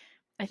think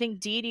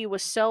Dee Dee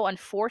was so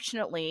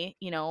unfortunately,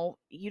 you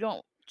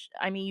don't.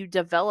 I mean, you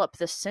develop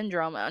this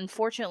syndrome.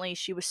 Unfortunately,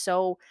 she was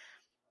so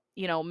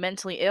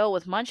mentally ill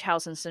with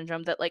Munchausen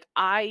syndrome that like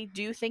I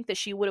do think that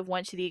she would have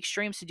went to the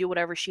extremes to do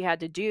whatever she had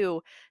to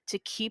do to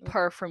keep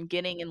her from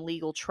getting in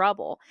legal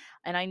trouble.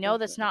 And I know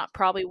that's Mm-hmm. not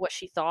probably what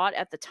she thought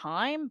at the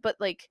time, but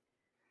like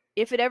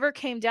if it ever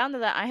came down to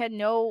that, I had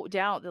no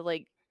doubt that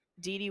like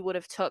Dee Dee would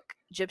have took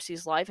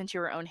Gypsy's life into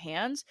her own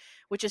hands,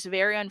 which is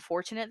very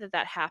unfortunate that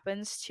that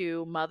happens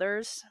to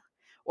mothers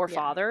or Yeah.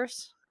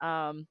 fathers,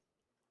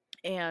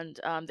 and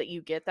that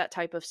you get that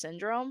type of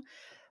syndrome.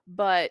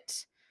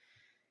 But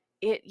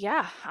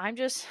yeah,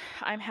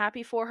 I'm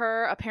happy for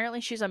her.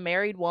 Apparently she's a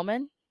married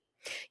woman,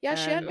 Yeah,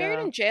 she got and married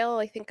in jail,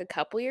 I think, a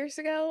couple years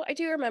ago. I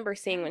do remember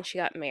seeing yeah, when she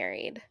got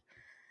married.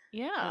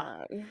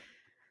 yeah, Um,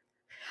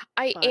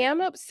 I but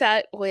am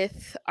upset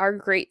with our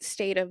great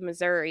state of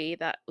Missouri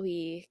that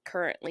we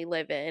currently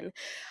live in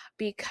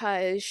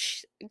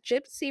because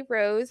Gypsy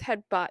Rose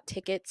had bought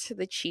tickets to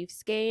the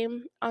Chiefs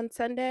game on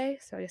Sunday,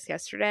 so I guess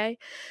yesterday,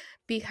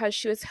 because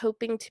she was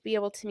hoping to be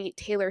able to meet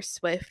Taylor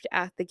Swift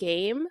at the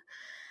game.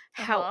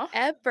 uh-huh.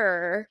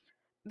 However,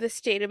 the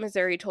state of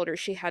Missouri told her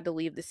she had to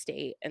leave the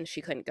state and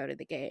she couldn't go to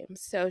the game.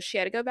 So she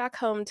had to go back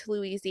home to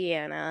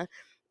Louisiana,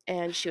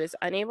 and she was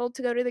unable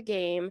to go to the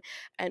game,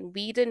 and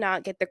we did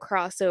not get the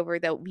crossover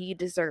that we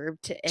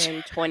deserved to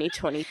end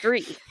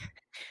 2023.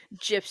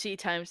 Gypsy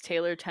times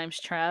Taylor times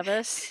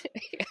Travis.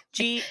 Yeah,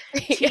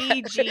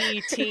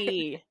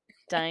 TGT.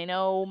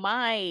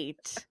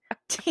 Dynamite.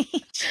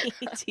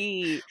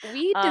 TGT.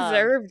 we Um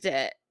deserved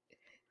it.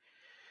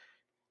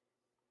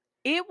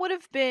 it would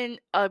have been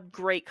a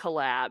great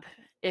collab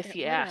if It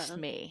you would asked have.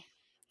 me.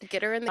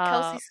 Get her in the Uh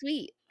Kelsey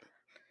suite.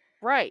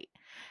 right.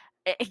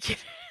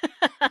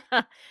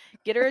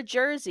 Get her a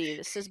jersey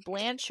that says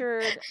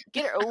Blanchard.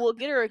 We'll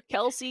get her a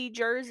Kelsey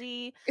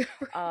jersey.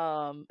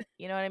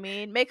 You know what I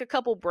mean? Make a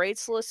couple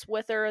bracelets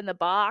with her in the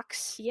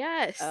box.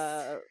 Yes.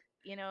 Uh,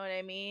 you know what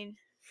I mean?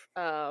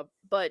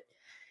 But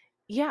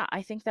yeah,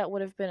 I think that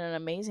would have been an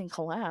amazing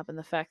collab, and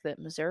the fact that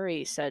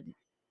Missouri said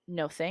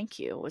no thank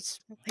you was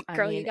Like, I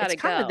girl, you mean, it's gotta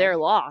kind of go. their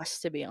loss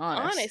to be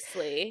honest.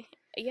 Honestly,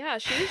 yeah,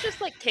 she was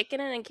just like kicking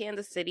it in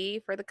Kansas City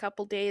for the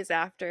couple days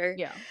after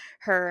Yeah,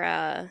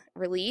 her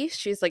release.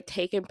 She's like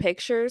taking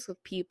pictures with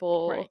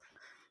right. people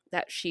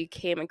that she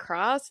came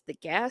across at the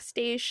gas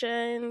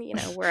station,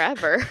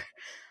 wherever,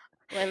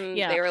 when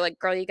Yeah. they were like,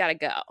 girl, you gotta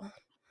go.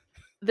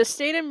 The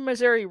state of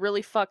Missouri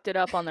really fucked it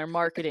up on their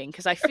marketing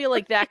because I feel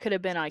like that could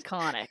have been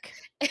iconic,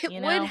 It you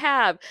would know?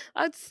 have.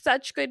 That's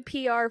such good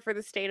PR for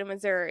the state of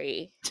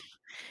Missouri.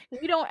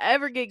 We don't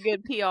ever get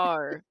good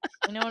PR.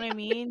 You know what I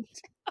mean?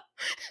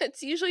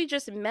 It's usually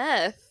just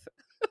meth.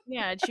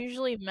 Yeah, it's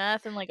usually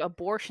meth and like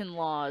abortion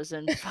laws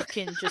and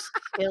fucking just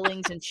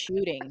killings and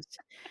shootings.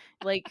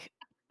 Like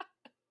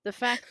the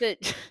fact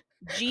that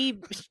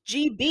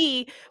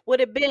GB would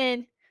have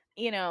been,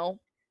 you know,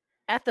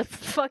 at the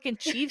fucking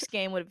Chiefs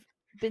game would have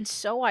been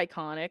so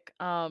iconic.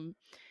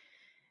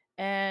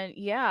 And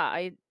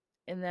yeah,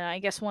 and then I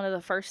guess one of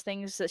the first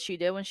things that she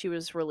did when she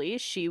was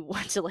released, she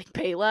went to like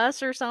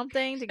Payless or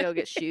something to go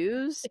get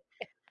shoes.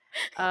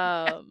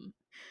 Um,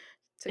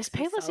 Took is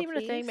some Payless even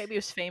a selfies. thing? Maybe it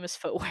was Famous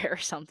Footwear or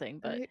something,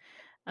 but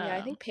Yeah,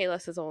 I um, think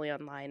Payless is only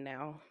online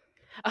now.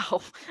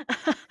 oh,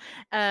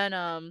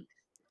 and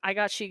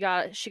she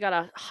got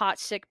a hot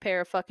sick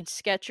pair of fucking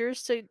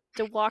Skechers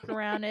to walk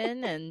around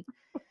in, and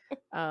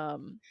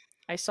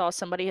I saw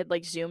somebody had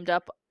like zoomed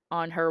up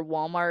on her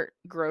Walmart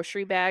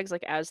grocery bags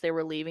like as they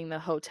were leaving the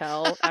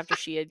hotel after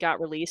she had got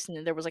released,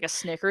 and there was like a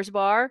Snickers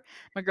bar.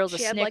 My girl's a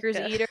She had like Snickers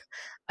eater.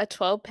 a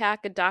 12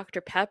 pack of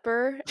Dr.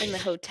 Pepper in the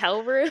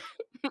hotel room.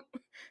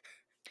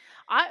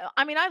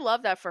 I mean I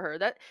love that for her.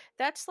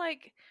 That's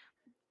like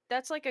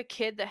a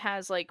kid that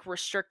has like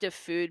restrictive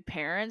food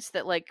parents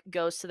that like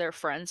goes to their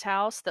friend's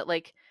house that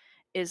like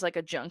is like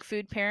a junk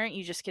food parent.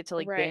 You just get to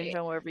like binge Right.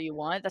 on whatever you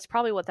want. That's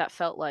probably what that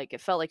felt like.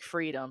 It felt like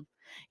freedom.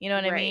 You know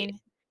what I Right. mean?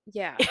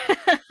 Yeah.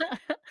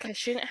 Because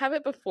she didn't have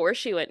it before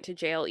she went to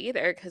jail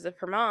either because of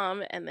her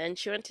mom. And then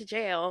she went to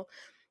jail.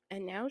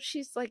 And now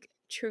she's like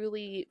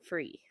truly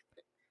free.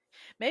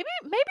 Maybe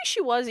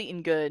she was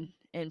eating good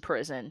in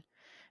prison.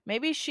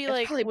 Maybe she It's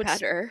like probably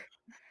better.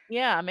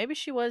 yeah, maybe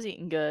she was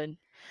eating good.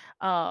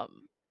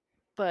 Um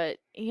but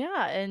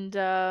yeah,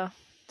 and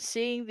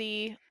seeing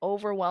the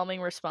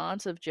overwhelming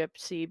response of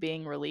Gypsy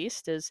being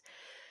released is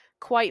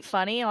quite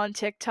funny on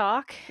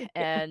TikTok,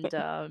 and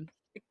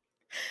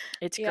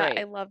it's Yeah,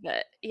 I great. love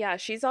it. Yeah,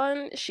 she's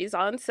on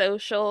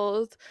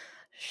socials.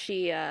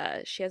 She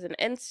has an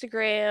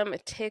Instagram, a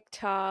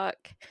TikTok.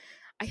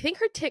 I think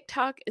her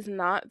TikTok is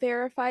not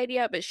verified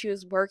yet, but she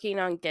was working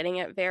on getting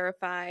it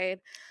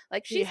verified.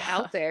 Like she's Yeah.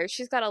 out there.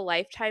 She's got a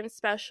Lifetime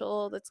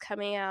special that's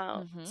coming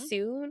out Mhm.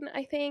 soon,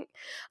 I think.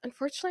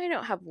 Unfortunately, I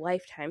don't have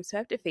Lifetime, so I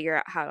have to figure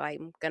out how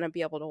I'm going to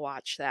be able to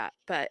watch that.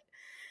 But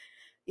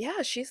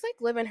yeah, she's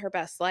like living her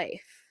best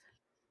life.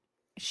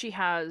 She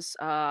has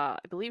I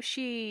believe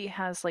she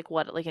has like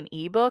what like an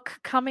ebook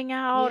coming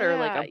out or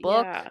like a Yeah,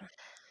 book. yeah.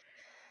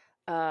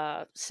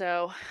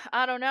 So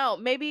I don't know.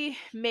 Maybe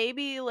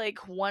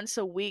like once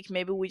a week,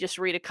 maybe we just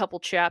read a couple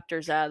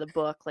chapters out of the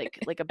book,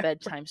 like a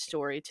bedtime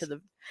story to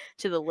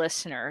the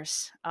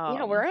listeners.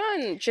 Yeah, we're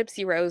on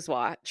Gypsy Rose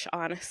watch,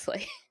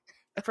 honestly.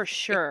 For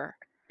sure.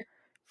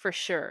 For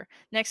sure.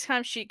 Next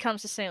time she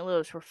comes to St.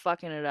 Louis, we're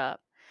fucking it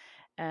up.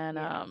 And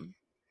Yeah.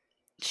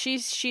 she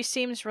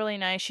seems really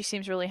nice. She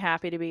seems really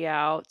happy to be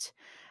out.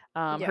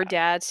 Her Yeah.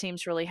 dad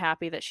seems really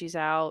happy that she's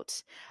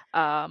out.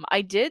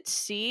 I did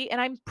see, and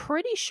I'm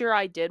pretty sure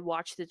I did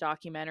watch the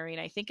documentary,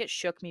 and I think it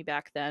shook me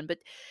back then. But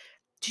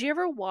did you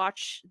ever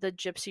watch the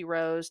Gypsy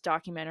Rose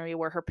documentary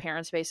where her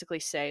parents basically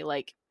say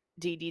like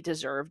Dee Dee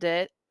deserved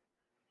it,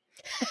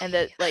 and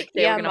that like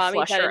they were Yeah, gonna mommy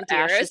flush got her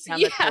ashes embarrassed.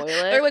 down the Yeah.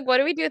 They're toilet? like, what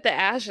do we do with the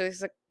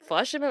ashes? Like,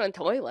 flush them in the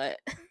toilet.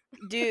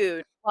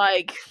 Dude,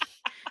 like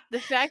the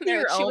fact And that they're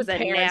like, your she own was a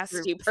parents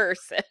are nasty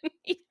person.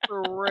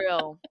 for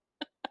real.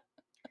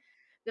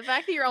 The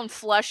fact that your own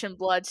flesh and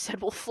blood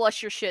said, "Well,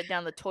 flush your shit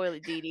down the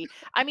toilet, Dee Dee."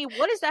 I mean,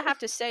 what does that have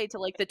to say to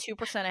like the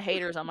 2% of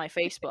haters on my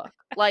Facebook?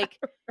 Like,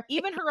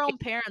 even her own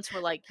parents were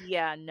like,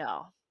 "Yeah,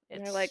 no,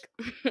 And they're it's like,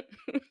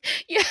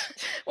 yeah.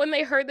 When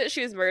they heard that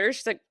she was murdered,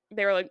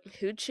 they were like,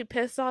 who'd she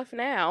piss off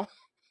now?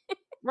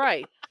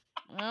 right."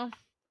 Well,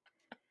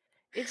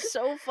 it's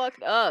so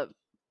fucked up,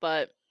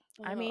 but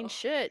I mean, Oh.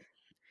 shit.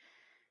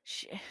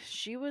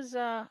 She was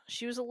a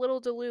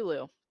little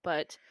delulu, um,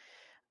 but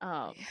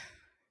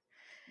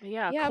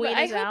yeah, Yeah, but Queen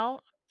I is hope,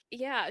 out.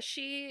 yeah,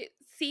 she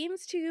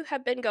seems to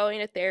have been going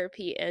to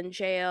therapy in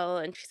jail,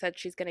 and she said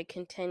she's going to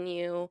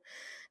continue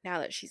now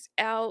that she's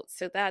out,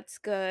 so that's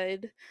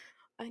good.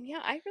 And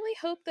yeah, I really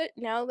hope that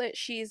now that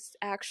she's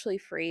actually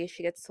free,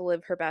 she gets to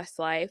live her best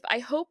life. I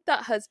hope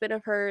that husband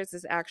of hers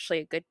is actually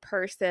a good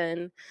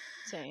person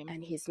Same.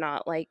 and he's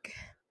not like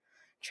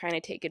trying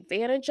to take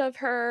advantage of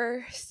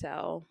her.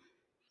 So,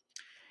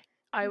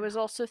 I yeah. was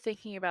also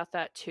thinking about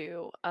that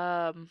too.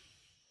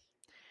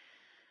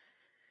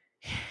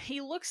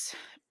 He looks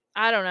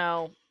I don't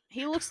know.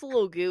 He looks a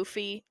little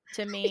goofy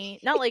to me.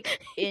 Not like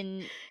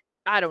in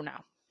I don't know.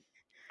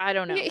 I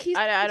don't Yeah, know. he's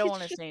I don't he's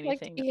want to just say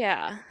like, anything.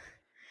 yeah.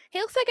 He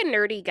looks like a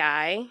nerdy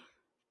guy.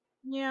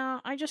 Yeah,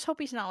 I just hope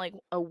he's not like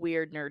a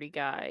weird nerdy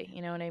guy,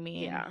 you know what I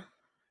mean? Yeah,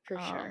 for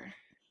sure.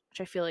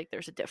 Which I feel like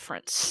there's a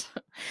difference.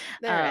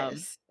 There um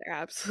is. There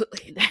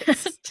absolutely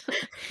is.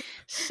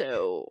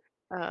 so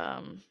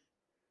um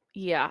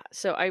yeah,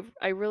 so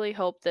I really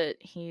hope that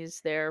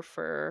he's there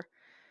for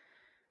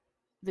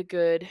the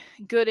good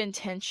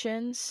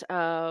intentions.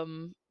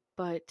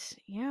 But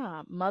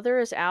yeah, Mother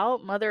is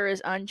out, Mother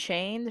is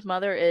unchained,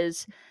 Mother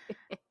is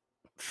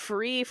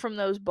free from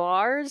those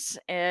bars,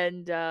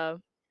 and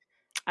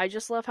I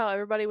just love how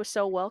everybody was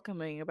so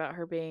welcoming about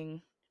her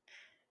being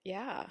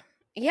Yeah.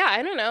 Yeah,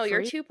 I don't know.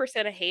 You're free.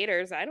 2% of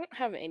haters. I don't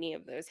have any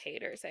of those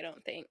haters, I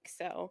don't think.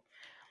 So,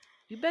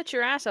 You bet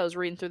your ass I was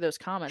reading through those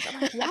comments. I'm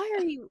like, why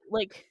are you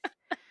like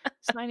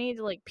So I need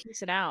to like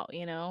piece it out,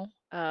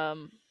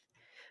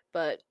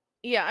 but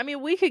yeah, I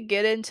mean we could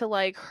get into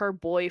like her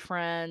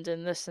boyfriend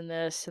and this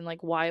and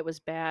like why it was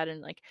bad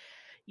and like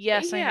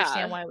yes, I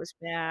understand Yeah, why it was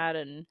bad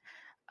and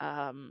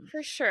um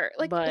for sure.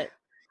 Like, but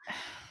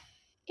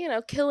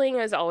killing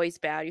is always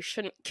bad. You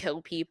shouldn't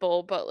kill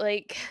people, but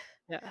like,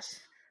 yes.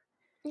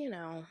 you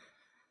know,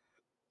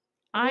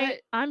 I what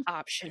I'm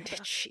option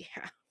did she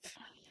have?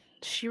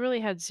 she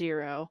really had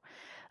zero.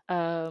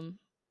 Um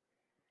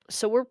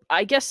so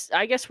I guess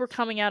we're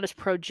coming out as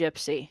pro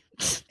gypsy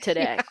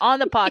today Yeah. on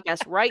the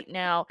podcast right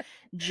now,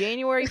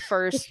 January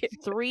 1st,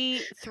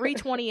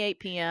 3:28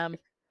 p.m.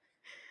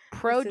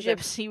 Pro This is a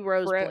gypsy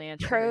Rose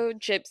Blanchard. pro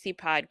gypsy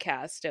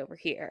podcast over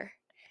here.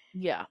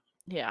 Yeah.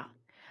 Yeah.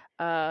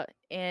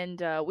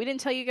 And we didn't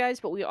tell you guys,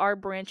 but we are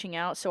branching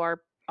out. So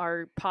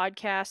our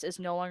podcast is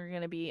no longer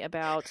going to be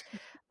about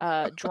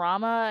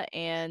drama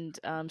and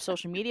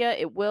social media.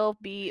 It will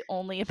be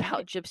only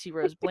about Gypsy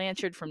Rose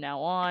Blanchard from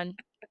now on.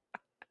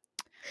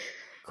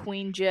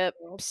 Queen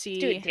Well, just do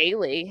it Gypsy.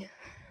 daily.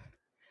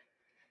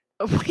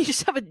 We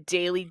just have a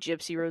daily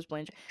Gypsy Rose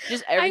Blanchard.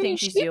 Just I everything mean,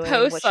 she's she doing, what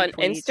posts she on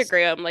tweets.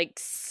 Instagram like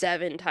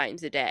 7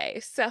 times a day,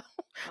 so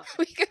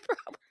we could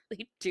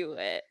probably do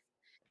it.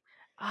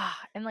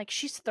 And like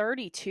she's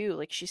 32.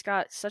 Like she's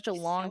got such a She's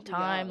long so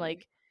time. young.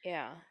 Like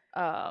Yeah.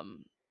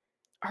 um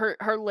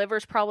her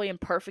liver's probably in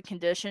perfect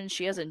condition.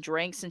 She hasn't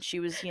drank since she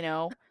was,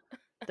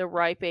 the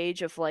ripe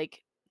age of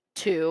like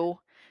 2.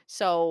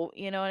 So,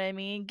 you know what I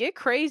mean? Get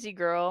crazy,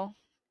 girl.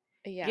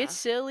 Get Yeah.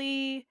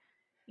 silly,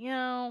 you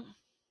know,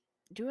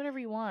 do whatever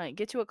you want.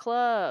 Get to a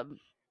club.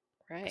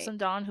 Put Right. some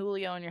Don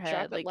Julio in your Drop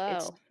head. it Like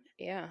it's low.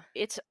 Yeah.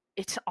 it's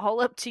it's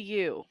all up to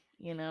you,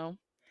 you know.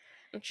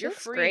 And she You're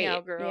looks free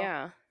now, great. girl.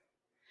 Yeah.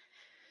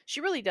 She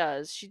really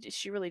does.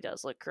 She really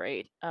does look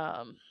great.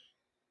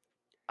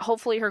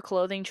 Hopefully her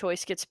clothing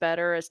choice gets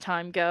better as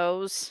time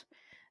goes.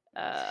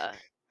 Uh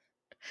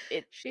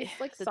it She's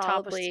like the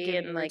top was solidly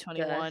giving in Rue like the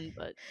 21,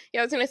 but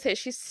Yeah, I was gonna say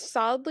she's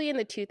solidly in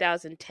the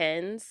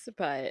 2010s,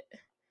 but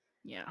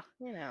yeah.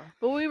 you know.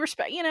 But we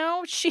respect,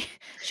 she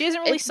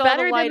hasn't really It's saw the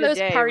better than light of those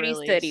day Party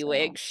really, City so.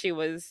 wigs she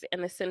was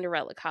in the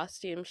Cinderella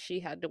costume she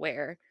had to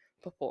wear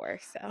before,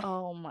 so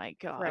Oh my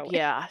god. throw it.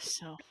 Yeah,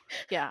 so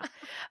yeah.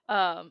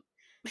 Um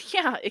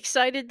yeah,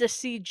 excited to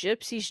see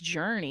Gypsy's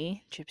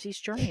Journey. Gypsy's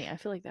Journey. I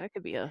feel like that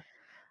could be a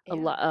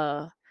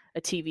Yeah.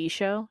 a TV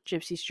show,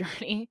 Gypsy's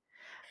Journey.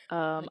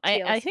 On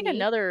I think TLC.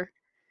 another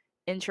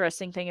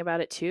interesting thing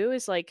about it too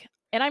is like,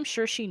 and I'm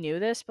sure she knew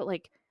this, but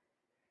like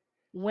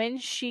when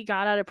she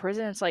got out of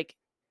prison, it's like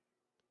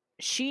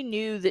she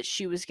knew that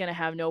she was going to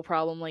have no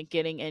problem like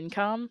getting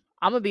income.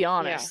 I'm going to be Yeah.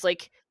 honest.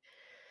 Like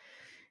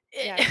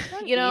Yeah, it's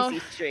not an you know, easy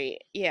street.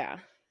 Yeah.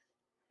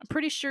 I'm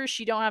pretty sure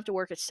she don't have to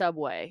work at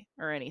Subway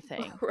or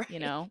anything,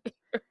 Right.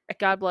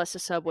 God bless the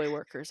Subway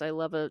workers. I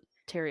love a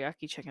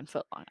teriyaki chicken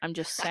footlong. I'm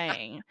just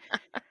saying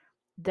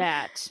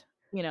that,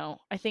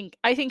 I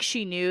think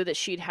she knew that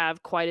she'd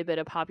have quite a bit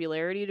of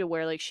popularity to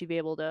where like she'd be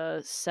able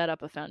to set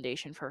up a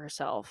foundation for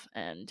herself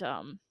and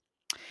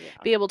Yeah.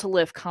 be able to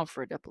live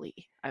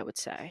comfortably, I would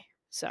say.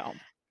 So,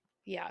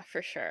 Yeah,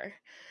 for sure.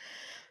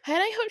 And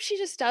I hope she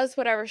just does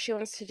whatever she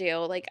wants to do.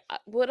 Like,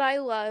 would I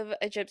love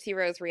a Gypsy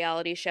Rose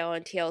reality show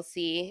on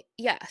TLC?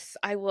 Yes,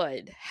 I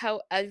would.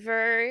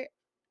 However,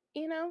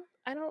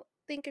 I don't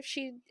think if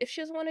she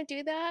doesn't want to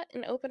do that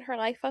and open her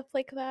life up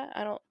like that,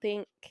 I don't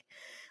think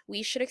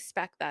we should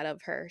expect that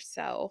of her.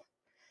 So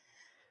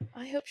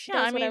I hope she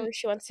yeah, I does mean, whatever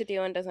she wants to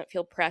do and doesn't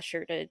feel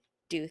pressure to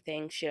do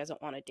things she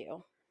doesn't want to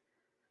do.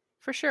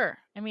 for sure.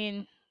 I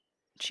mean,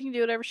 she can do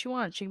whatever she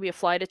wants. She can be a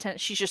flight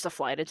attendant. She's just a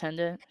flight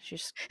attendant.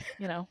 She's,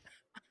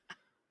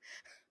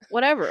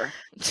 whatever.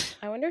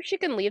 I wonder if she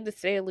can leave the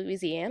state of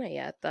Louisiana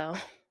yet, though.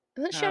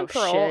 Isn't she on Oh,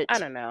 parole? I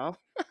shit. don't know.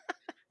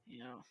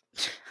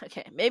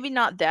 Okay, maybe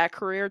not that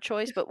career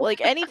choice, but like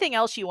anything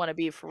else you want to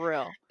be for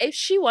real. If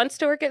she wants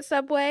to work at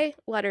Subway,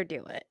 let her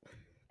do it.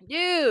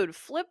 Dude,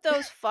 flip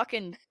those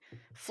fucking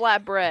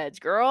flatbreads,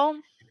 girl.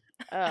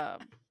 I'm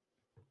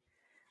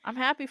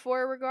happy for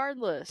her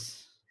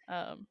regardless.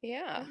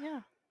 Yeah.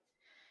 Yeah.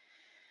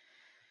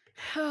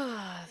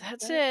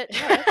 That's it.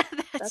 Yeah,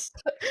 that's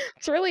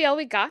really all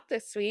we got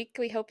this week.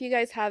 We hope you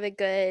guys have a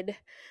good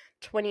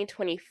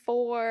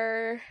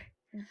 2024.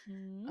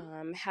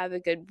 Have a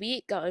good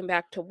week going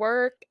back to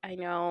work. I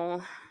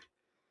know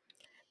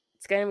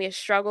it's going to be a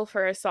struggle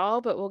for us all,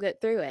 but we'll get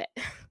through it.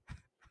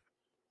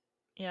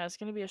 Yeah, it's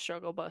gonna be a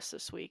struggle bus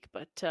this week,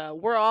 but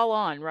we're all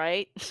on,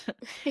 right?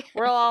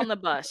 We're all on the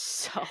bus,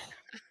 so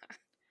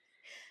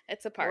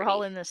It's a party. we're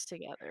all in this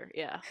together.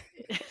 Yeah.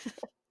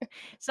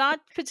 It's not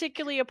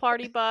particularly a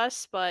party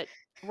bus, but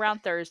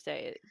around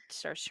Thursday it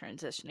starts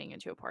transitioning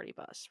into a party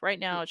bus. Right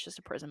now it's just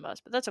a prison bus,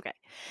 but that's okay.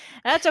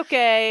 That's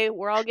okay.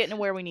 We're all getting to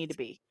where we need to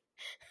be.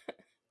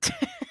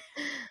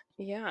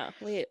 Yeah.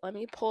 Wait, let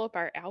me pull up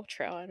our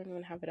outro. I don't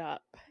even have it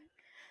up.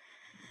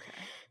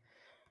 Okay.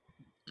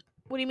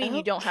 What do you mean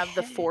you don't have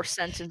the 4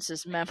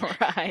 sentences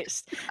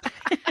memorized?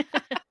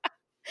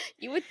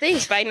 You would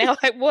think by now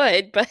I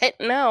would, but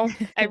no.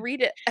 I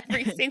read it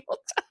every single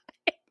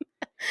time.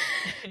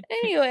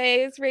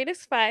 Anyways, rate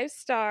us 5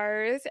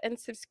 stars and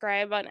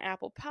subscribe on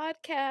Apple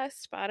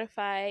Podcasts,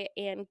 Spotify,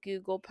 and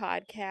Google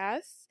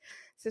Podcasts.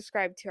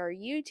 Subscribe to our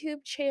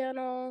YouTube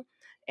channel,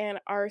 and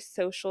our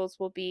socials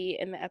will be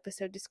in the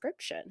episode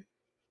description.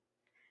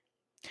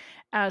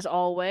 As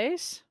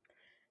always,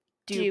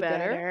 do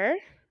better, better.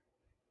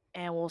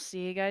 and we'll see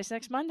you guys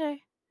next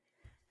Monday.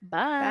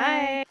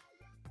 Bye. Bye.